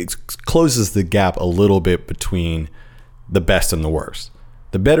closes the gap a little bit between the best and the worst.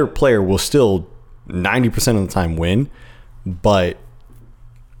 The better player will still 90% of the time win, but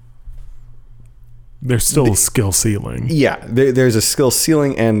there's still a skill ceiling. Yeah, there's a skill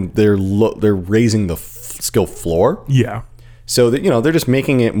ceiling, and they're raising the skill floor. Yeah. So that, they're just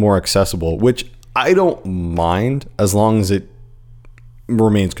making it more accessible, which I don't mind as long as it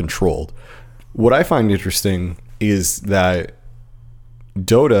remains controlled. What I find interesting is that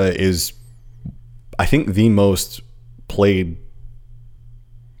Dota is, I think,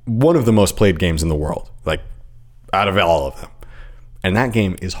 one of the most played games in the world, like out of all of them. And that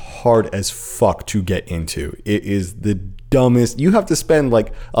game is hard as fuck to get into. It is the dumbest. You have to spend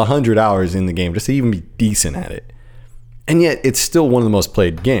like 100 hours in the game just to even be decent at it. And yet it's still one of the most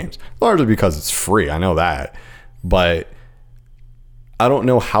played games, largely because it's free. I know that. But I don't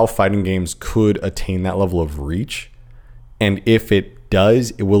know how fighting games could attain that level of reach. And if it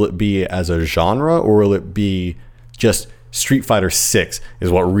does, will it be as a genre, or will it be just Street Fighter 6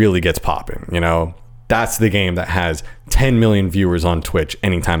 is what really gets popping? That's the game that has 10 million viewers on Twitch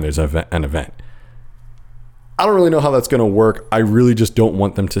anytime there's an event. I don't really know how that's going to work. I really just don't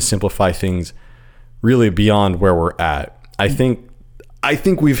want them to simplify things really beyond where we're at. I think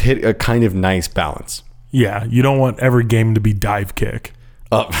we've hit a kind of nice balance. Yeah, you don't want every game to be dive kick.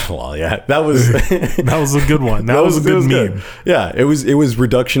 Oh, well, yeah, that was that was a good one. That was a good meme. Good. Yeah, it was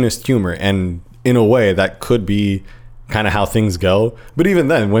reductionist humor, and in a way that could be kind of how things go. But even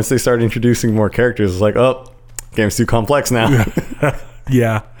then, once they start introducing more characters, it's like, oh, game's too complex now.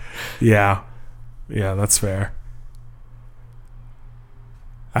 Yeah, that's fair.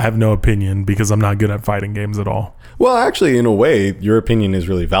 I have no opinion because I'm not good at fighting games at all. Well, actually, in a way, your opinion is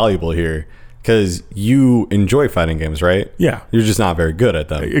really valuable here because you enjoy fighting games, right? Yeah. You're just not very good at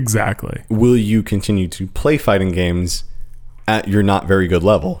them. Exactly. Will you continue to play fighting games at your not very good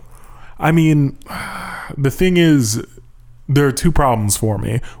level? I mean, the thing is, there are two problems for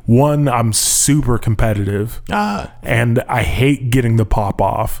me. One, I'm super competitive, and I hate getting the pop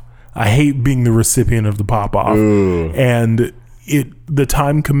off. I hate being the recipient of the pop off, and the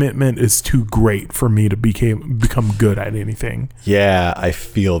time commitment is too great for me to become good at anything. Yeah, I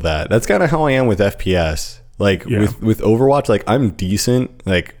feel that. That's kind of how I am with FPS. Like with Overwatch, like I'm decent.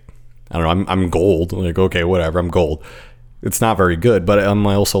 Like I don't know, I'm gold. Like okay, whatever, I'm gold. It's not very good, but I'm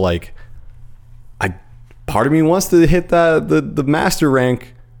also like, part of me wants to hit the master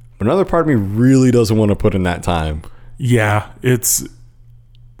rank, but another part of me really doesn't want to put in that time. Yeah, it's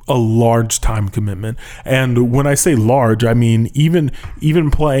a large time commitment. And when I say large, I mean even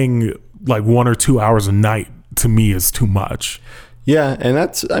playing like 1 or 2 hours a night to me is too much. Yeah, and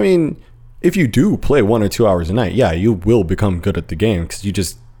that's, I mean, if you do play 1 or 2 hours a night, yeah, you will become good at the game because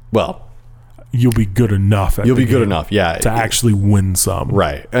you'll be good enough at to actually win some.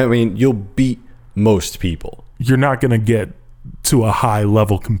 Right. I mean, you'll beat most people. You're not going to get to a high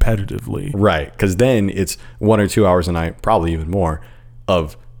level competitively. Right. Because then it's 1 or 2 hours a night, probably even more,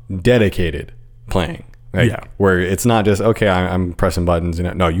 of dedicated playing. Right? Yeah. Where it's not just, okay, I'm pressing buttons.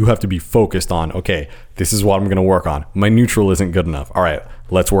 No, you have to be focused on, okay, this is what I'm going to work on. My neutral isn't good enough. All right,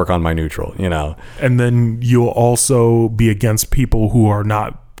 let's work on my neutral, And then you'll also be against people who are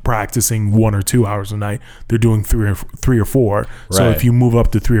not practicing 1 or 2 hours a night. They're doing three or four. So if you move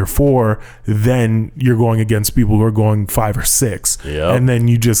up to 3 or 4, then you're going against people who are going 5 or 6. Yep. And then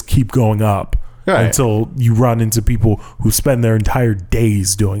you just keep going up until you run into people who spend their entire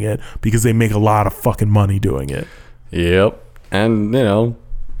days doing it because they make a lot of fucking money doing it. Yep. And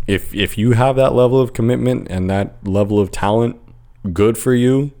if you have that level of commitment and that level of talent, good for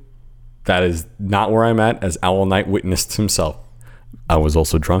you. That is not where I'm at, as Owl Knight witnessed himself. I was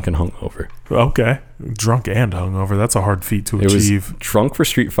also drunk and hungover. Okay. Drunk and hungover. That's a hard feat to achieve. Was drunk for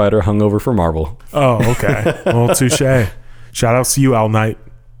Street Fighter, hungover for Marvel. Oh, okay. Well, touche. Shout out to you, Owl Knight.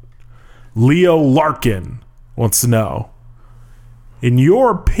 Leo Larkin wants to know, in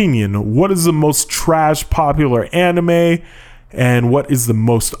your opinion, what is the most trash popular anime and what is the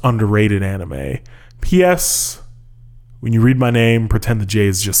most underrated anime? P.S. When you read my name, pretend the J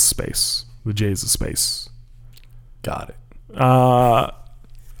is just space. The J is a space. Got it.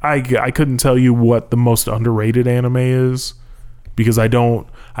 I couldn't tell you what the most underrated anime is because I don't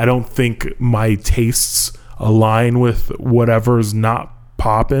think my tastes align with whatever's not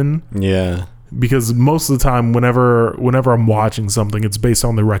popping. Yeah. Because most of the time whenever I'm watching something, it's based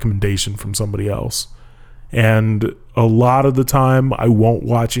on the recommendation from somebody else. And a lot of the time, I won't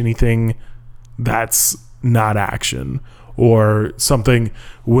watch anything that's not action or something.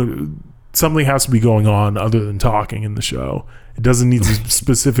 Something has to be going on other than talking in the show. It doesn't need to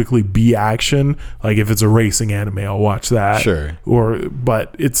specifically be action. Like if it's a racing anime, I'll watch that. Sure.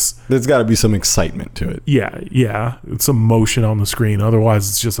 But there's got to be some excitement to it. Yeah. It's some motion on the screen. Otherwise,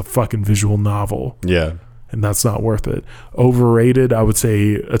 it's just a fucking visual novel. Yeah. And that's not worth it. Overrated, I would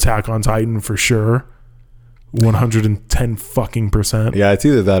say Attack on Titan for sure. 110 fucking %. Yeah, it's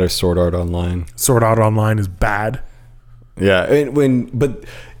either that or Sword Art Online. Sword Art Online is bad.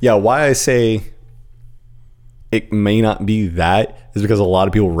 Yeah, why I say it may not be that is because a lot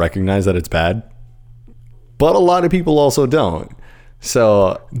of people recognize that it's bad, but a lot of people also don't.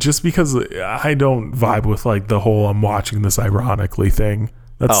 So just because I don't vibe with like the whole "I'm watching this ironically" thing.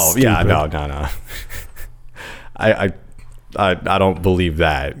 That's stupid. Yeah, no. I don't believe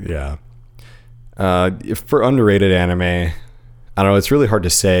that. Yeah. For underrated anime, I don't know. It's really hard to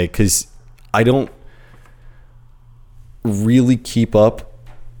say because I don't really keep up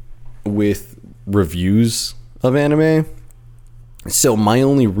with reviews of anime. So my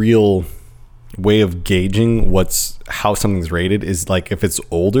only real way of gauging how something's rated is like if it's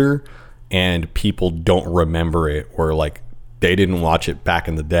older and people don't remember it or like they didn't watch it back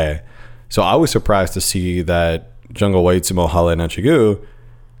in the day. So I was surprised to see that Jungle wa Itsumo Hale no Chigu,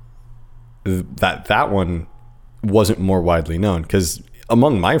 that one wasn't more widely known, because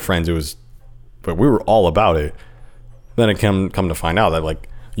among my friends but we were all about it. Then it come to find out that like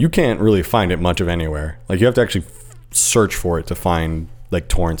you can't really find it much of anywhere. Like you have to actually search for it to find like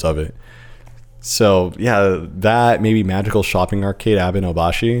torrents of it. So yeah, that maybe Magical Shopping Arcade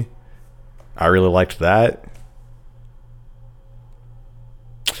Abenobashi, I really liked that.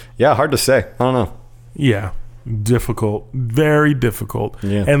 Yeah, hard to say. I don't know. Yeah, difficult, very difficult.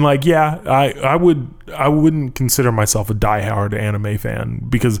 Yeah. And like, yeah, I wouldn't consider myself a diehard anime fan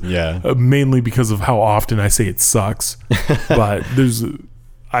because mainly because of how often I say it sucks. But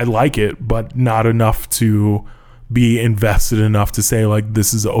I like it, but not enough to be invested enough to say like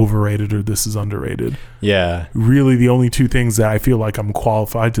this is overrated or this is underrated. Yeah. Really, the only two things that I feel like I'm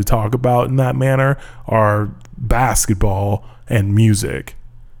qualified to talk about in that manner are basketball and music.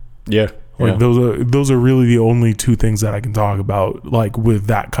 Yeah. Like those are really the only two things that I can talk about like with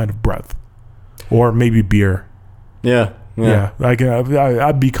that kind of breadth. Or maybe beer. Yeah.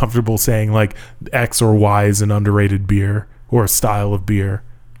 I'd be comfortable saying like X or Y is an underrated beer or a style of beer.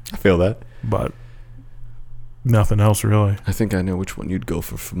 I feel that. But nothing else really. I think I know which one you'd go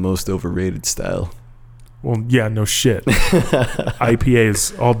for most overrated style. Well, yeah, no shit.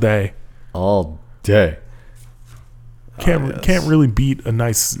 IPAs all day. All day. Can't really beat a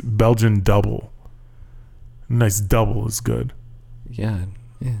nice Belgian double. A nice double is good. Yeah.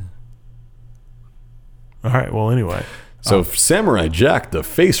 All right, well anyway. So Samurai Jack the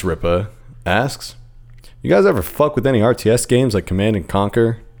Face Ripper asks, you guys ever fuck with any RTS games like Command and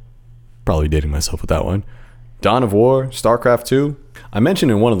Conquer? Probably dating myself with that one. Dawn of War, StarCraft 2. I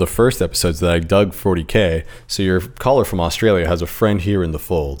mentioned in one of the first episodes that I dug 40k, so your caller from Australia has a friend here in the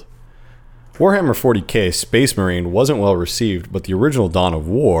fold. Warhammer 40k Space Marine wasn't well received, but the original Dawn of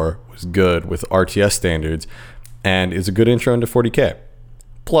War was good with RTS standards and is a good intro into 40k.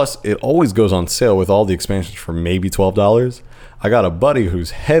 Plus, it always goes on sale with all the expansions for maybe $12. I got a buddy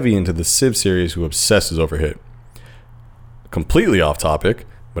who's heavy into the Civ series who obsesses over it. Completely off topic,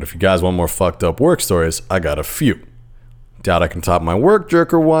 but if you guys want more fucked up work stories, I got a few. Doubt I can top my work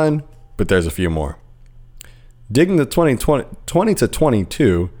jerker one, but there's a few more. Digging the 20 to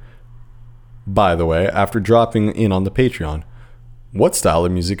 22, by the way, after dropping in on the Patreon. What style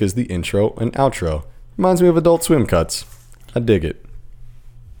of music is the intro and outro? Reminds me of Adult Swim cuts. I dig it.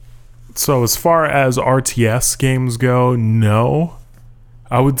 So as far as RTS games go, no.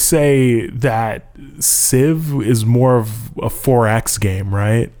 I would say that Civ is more of a 4X game,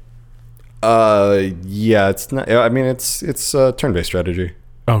 right? Yeah, it's not. I mean, it's turn-based strategy.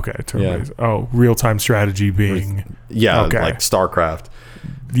 Okay, turn-based. Yeah. Oh, real-time strategy being. Yeah, okay. Like StarCraft.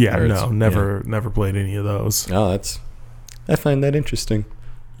 Yeah, no, never played any of those. Oh, I find that interesting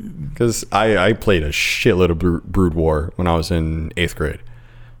because I played a shitload of Brood War when I was in 8th grade,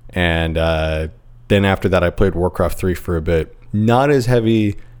 and then after that I played Warcraft 3 for a bit. Not as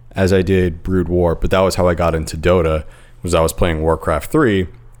heavy as I did Brood War, but that was how I got into Dota. Was I was playing Warcraft 3.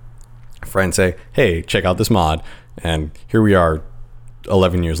 Friends say, "Hey, check out this mod," and here we are,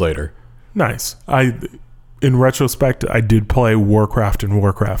 11 years later. Nice. In retrospect, I did play Warcraft and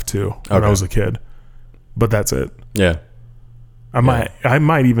Warcraft 2 when I was a kid, but that's it. Yeah. I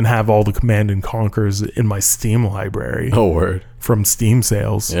might even have all the Command and Conquers in my Steam library. Oh, word. From Steam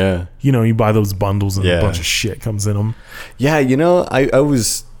sales. Yeah. You know, you buy those bundles and a bunch of shit comes in them. Yeah, you know, I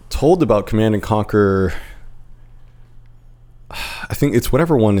was told about Command and Conquer. I think it's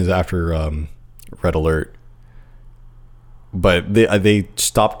whatever one is after Red Alert. But they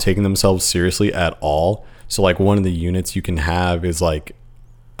stopped taking themselves seriously at all. So like one of the units you can have is like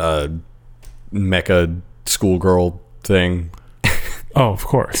a mecha schoolgirl thing. Oh, of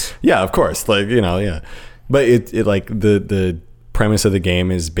course. Yeah, of course. Like, you know, yeah. But it like the premise of the game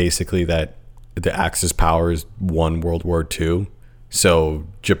is basically that the Axis powers won World War II. So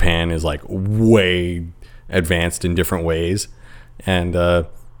Japan is like way advanced in different ways. And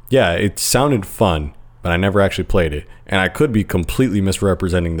yeah, it sounded fun, but I never actually played it. And I could be completely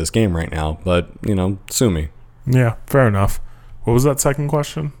misrepresenting this game right now, but, you know, sue me. Yeah, fair enough. What was that second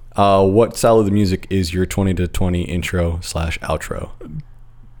question? What style of the music is your 20 to 20 intro/outro?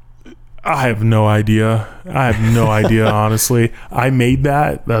 I have no idea. Honestly. I made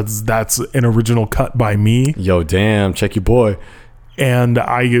that. That's an original cut by me. Yo, damn, check your boy. And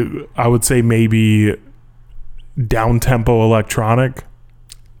I would say maybe down-tempo electronic.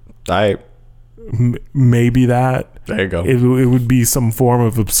 Maybe that. There you go. It would be some form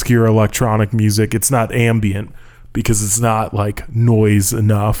of obscure electronic music. It's not ambient because it's not like noise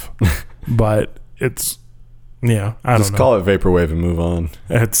enough, but it's, yeah, I don't know. Just call it vaporwave and move on.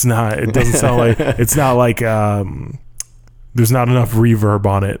 It's not. It doesn't sound like. It's not like. There's not enough reverb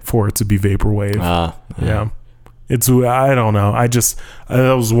on it for it to be vaporwave. Yeah. It's. I don't know.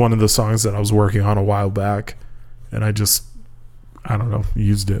 That was one of the songs that I was working on a while back, and I don't know,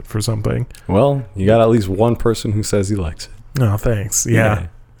 used it for something. Well, you got at least one person who says he likes it. No, thanks. Yeah.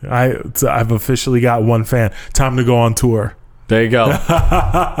 I've officially got one fan. Time to go on tour. There you go.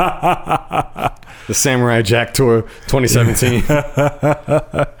 The Samurai Jack Tour 2017.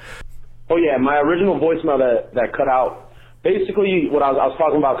 Oh, yeah, my original voicemail that cut out, basically what I was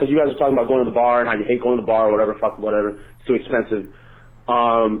talking about, because you guys were talking about going to the bar and how you hate going to the bar or whatever, it's too expensive.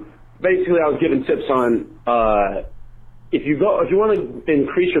 Basically, I was giving tips on if you want to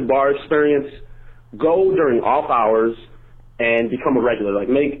increase your bar experience, go during off hours and become a regular. Like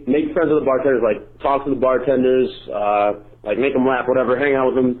make friends with the bartenders, like talk to the bartenders, like make them laugh, whatever, hang out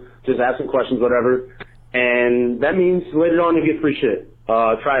with them, just ask them questions, whatever. And that means later on you get free shit.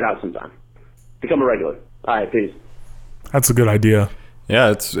 Try it out sometime. Become a regular. All right, peace. That's a good idea.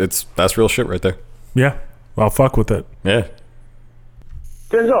 Yeah, that's real shit right there. Yeah, I'll fuck with it. Yeah.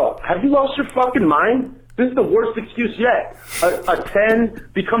 Denzel, have you lost your fucking mind? This is the worst excuse yet. A 10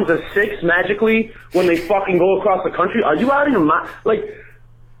 becomes a 6 magically when they fucking go across the country. Are you out of your mind? Like,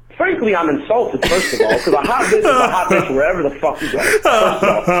 frankly, I'm insulted, first of all, because a hot bitch is a hot bitch wherever the fuck you go, first of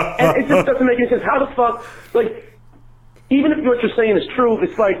all. And it just doesn't make any sense. How the fuck, like, even if what you're saying is true,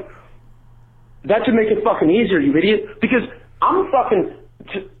 it's like, that should make it fucking easier, you idiot. Because I'm fucking,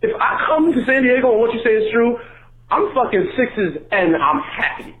 if I come to San Diego and what you say is true, I'm fucking 6s and I'm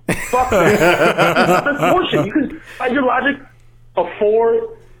happy. Fuck that. That's bullshit. You can, by your logic,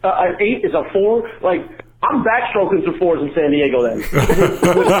 an 8 is a 4. Like, I'm backstroking through 4s in San Diego then. With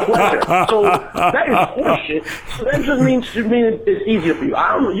pleasure. So that is horseshit. So that just means it's easier for you.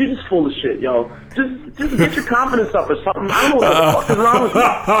 I don't know. You're just full of shit, yo. Just get your confidence up or something. I don't know what the fuck is wrong with you.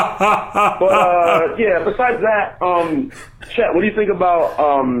 But yeah, besides that, Chet, what do you think about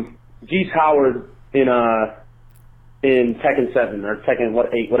Geese Howard in Tekken 7 or Tekken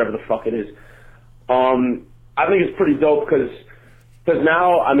 8, whatever the fuck it is? I think it's pretty dope because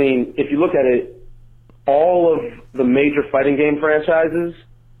now, I mean, if you look at it, all of the major fighting game franchises,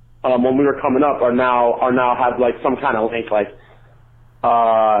 when we were coming up, are now have like some kind of link. Like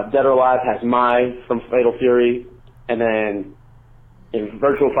Dead or Alive has Mai from Fatal Fury, and then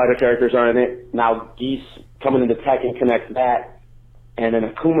Virtual Fighter characters are in it. Now Geese coming into Tekken connects that, and then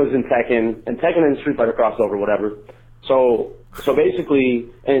Akuma's in Tekken, and Tekken and Street Fighter crossover, whatever. So basically,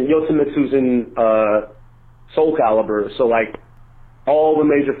 and Yoshimitsu's in Soul Calibur. So like, all the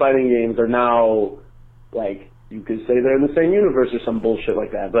major fighting games are now, like, you could say they're in the same universe or some bullshit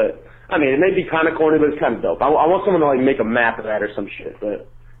like that. But I mean, it may be kind of corny, but it's kind of dope. I want someone to like make a map of that or some shit. But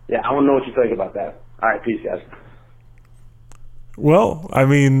yeah, I want to know what you think about that. All right, peace, guys. Well, I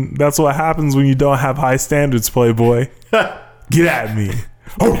mean, that's what happens when you don't have high standards, Playboy. Get at me.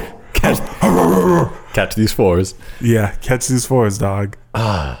 Catch these 4s. Yeah, catch these 4s, dog.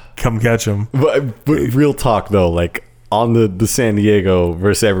 Come catch them. But real talk, though, like, on the San Diego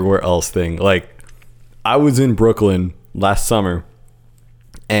versus everywhere else thing, like, I was in Brooklyn last summer,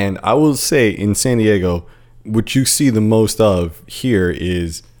 and I will say in San Diego, what you see the most of here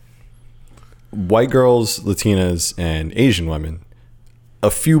is white girls, Latinas, and Asian women.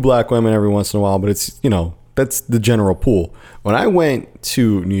 A few black women every once in a while, but it's, you know, that's the general pool. When I went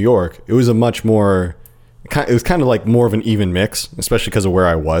to New York, it was a much more, it was kind of like more of an even mix, especially because of where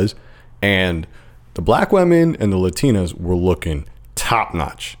I was. And the black women and the Latinas were looking top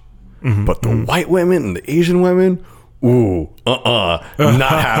notch. Mm-hmm. But the white women and the Asian women, not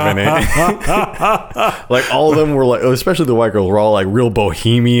having it. Like all of them were like, especially the white girls were all like real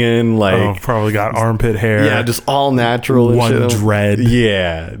bohemian, like probably got armpit hair. Yeah, just all natural and one shit. dread.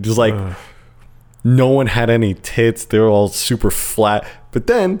 Yeah, just like no one had any tits. They were all super flat. But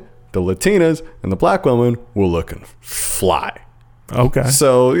then the Latinas and the black women were looking fly. Okay.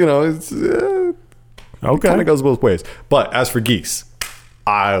 So, you know, it's okay. Kind of goes both ways. But as for Geese,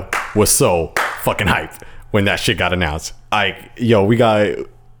 I was so fucking hyped when that shit got announced. We got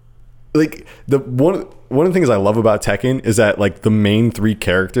like one of the things I love about Tekken is that like the main three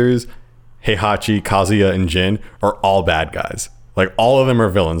characters, Heihachi, Kazuya, and Jin, are all bad guys. Like all of them are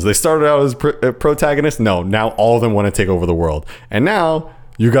villains. They started out as protagonists. No, now all of them want to take over the world. And now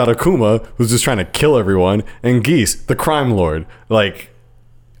you got Akuma, who's just trying to kill everyone, and Geese, the crime lord. Like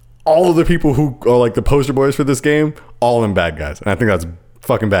all of the people who are like the poster boys for this game, all of them bad guys. And I think that's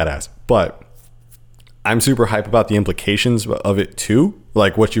fucking badass. But I'm super hype about the implications of it too.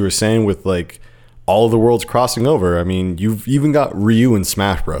 Like what you were saying with like all of the worlds crossing over. I mean, you've even got Ryu in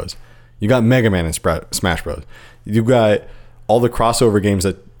Smash Bros. You got Mega Man in Smash Bros. You've got all the crossover games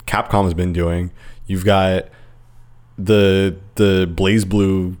that Capcom has been doing. You've got the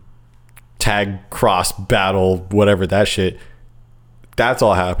BlazBlue tag cross battle, whatever that shit. That's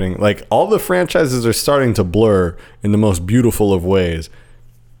all happening. Like all the franchises are starting to blur in the most beautiful of ways.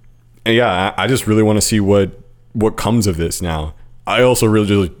 And yeah, I just really want to see what comes of this now. I also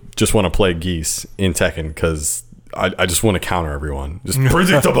really just want to play Geese in Tekken because I just want to counter everyone. Just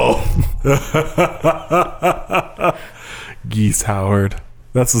predictable. Geese Howard.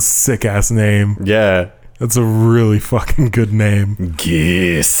 That's a sick ass name. Yeah. That's a really fucking good name.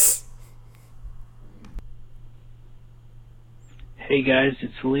 Geese. Hey guys,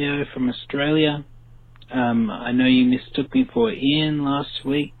 it's Leo from Australia. I know you mistook me for Ian last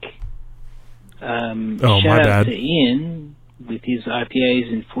week. Shout my out bad. to Ian with his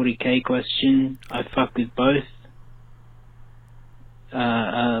IPAs and 40k question. I fuck with both.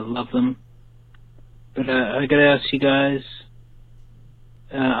 Love them. But I gotta ask you guys,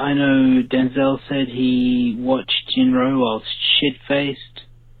 I know Denzel said he watched Jinro whilst shit-faced,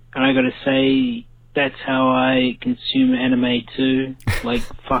 and I gotta say, that's how I consume anime too, like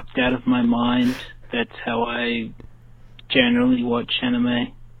fucked out of my mind. That's how I generally watch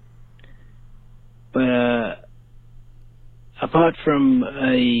anime. But apart from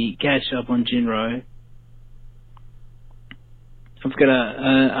a catch up on Jinro, I've got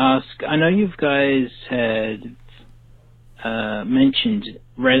to ask, I know you guys had mentioned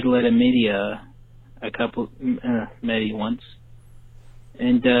Red Letter Media a couple, maybe once,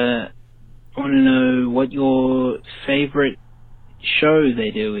 and I want to know what your favorite show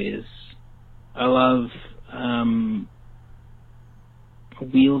they do is. I love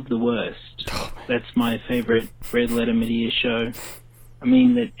Wheel of the Worst. That's my favorite Red Letter Media show. I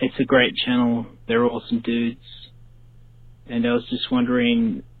mean, it's a great channel. They're awesome dudes. And I was just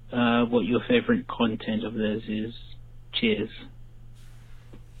wondering what your favorite content of theirs is. Cheers.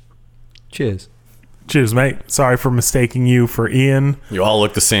 Cheers. Cheers, mate. Sorry for mistaking you for Ian. You all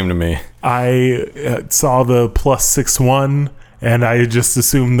look the same to me. I saw the +61, and I just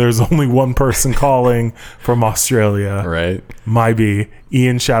assumed there's only one person calling from Australia. Right. Might be.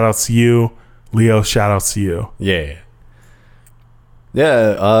 Ian, shout outs to you. Leo, shout outs to you. Yeah.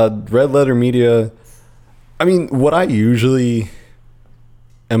 Yeah, Red Letter Media. I mean, what I usually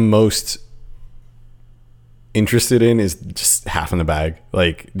am most interested in is just half in the bag.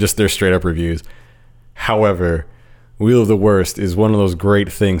 Like, just their straight up reviews. However, Wheel of the Worst is one of those great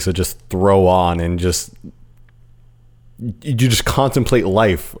things to just throw on and just... You just contemplate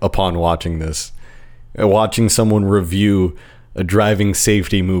life upon watching this. Watching someone review a driving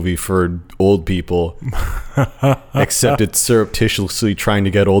safety movie for old people. Except it's surreptitiously trying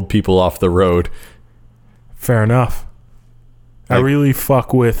to get old people off the road. Fair enough. I really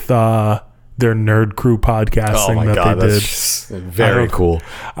fuck with their Nerd Crew podcasting they did. That's very cool.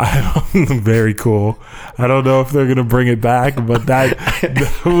 Very cool. I don't know if they're gonna bring it back, but that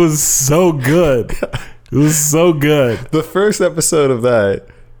was so good. It was so good. The first episode of that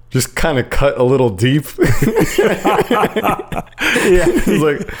just kind of cut a little deep. Yeah, It's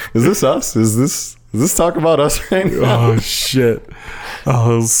like, is this us? Is this talk about us right now? Oh shit.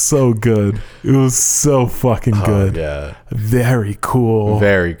 Oh, it was so good. It was so fucking good. Yeah. Very cool.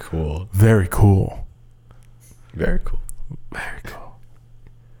 Very cool. Very cool. Very cool. Very cool.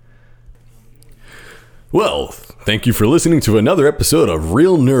 Well, thank you for listening to another episode of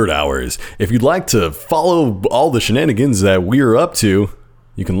Real Nerd Hours. If you'd like to follow all the shenanigans that we are up to,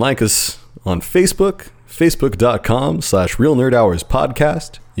 you can like us on Facebook, facebook.com/Real Nerd Hours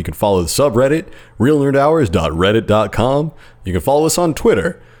Podcast. You can follow the subreddit, realnerdhours.reddit.com. You can follow us on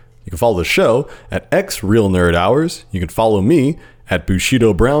Twitter. You can follow the show at XRealNerdHours. You can follow me at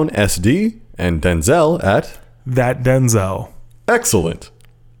Bushido Brown SD and Denzel at That Denzel. Excellent.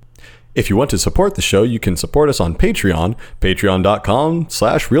 If you want to support the show, you can support us on Patreon,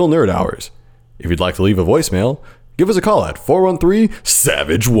 patreon.com/realnerdhours. If you'd like to leave a voicemail, give us a call at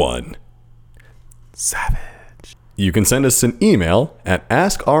 413-SAVAGE1. Savage. You can send us an email at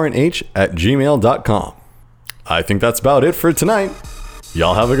askrnh@gmail.com. I think that's about it for tonight.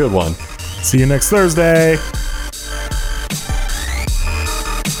 Y'all have a good one. See you next Thursday.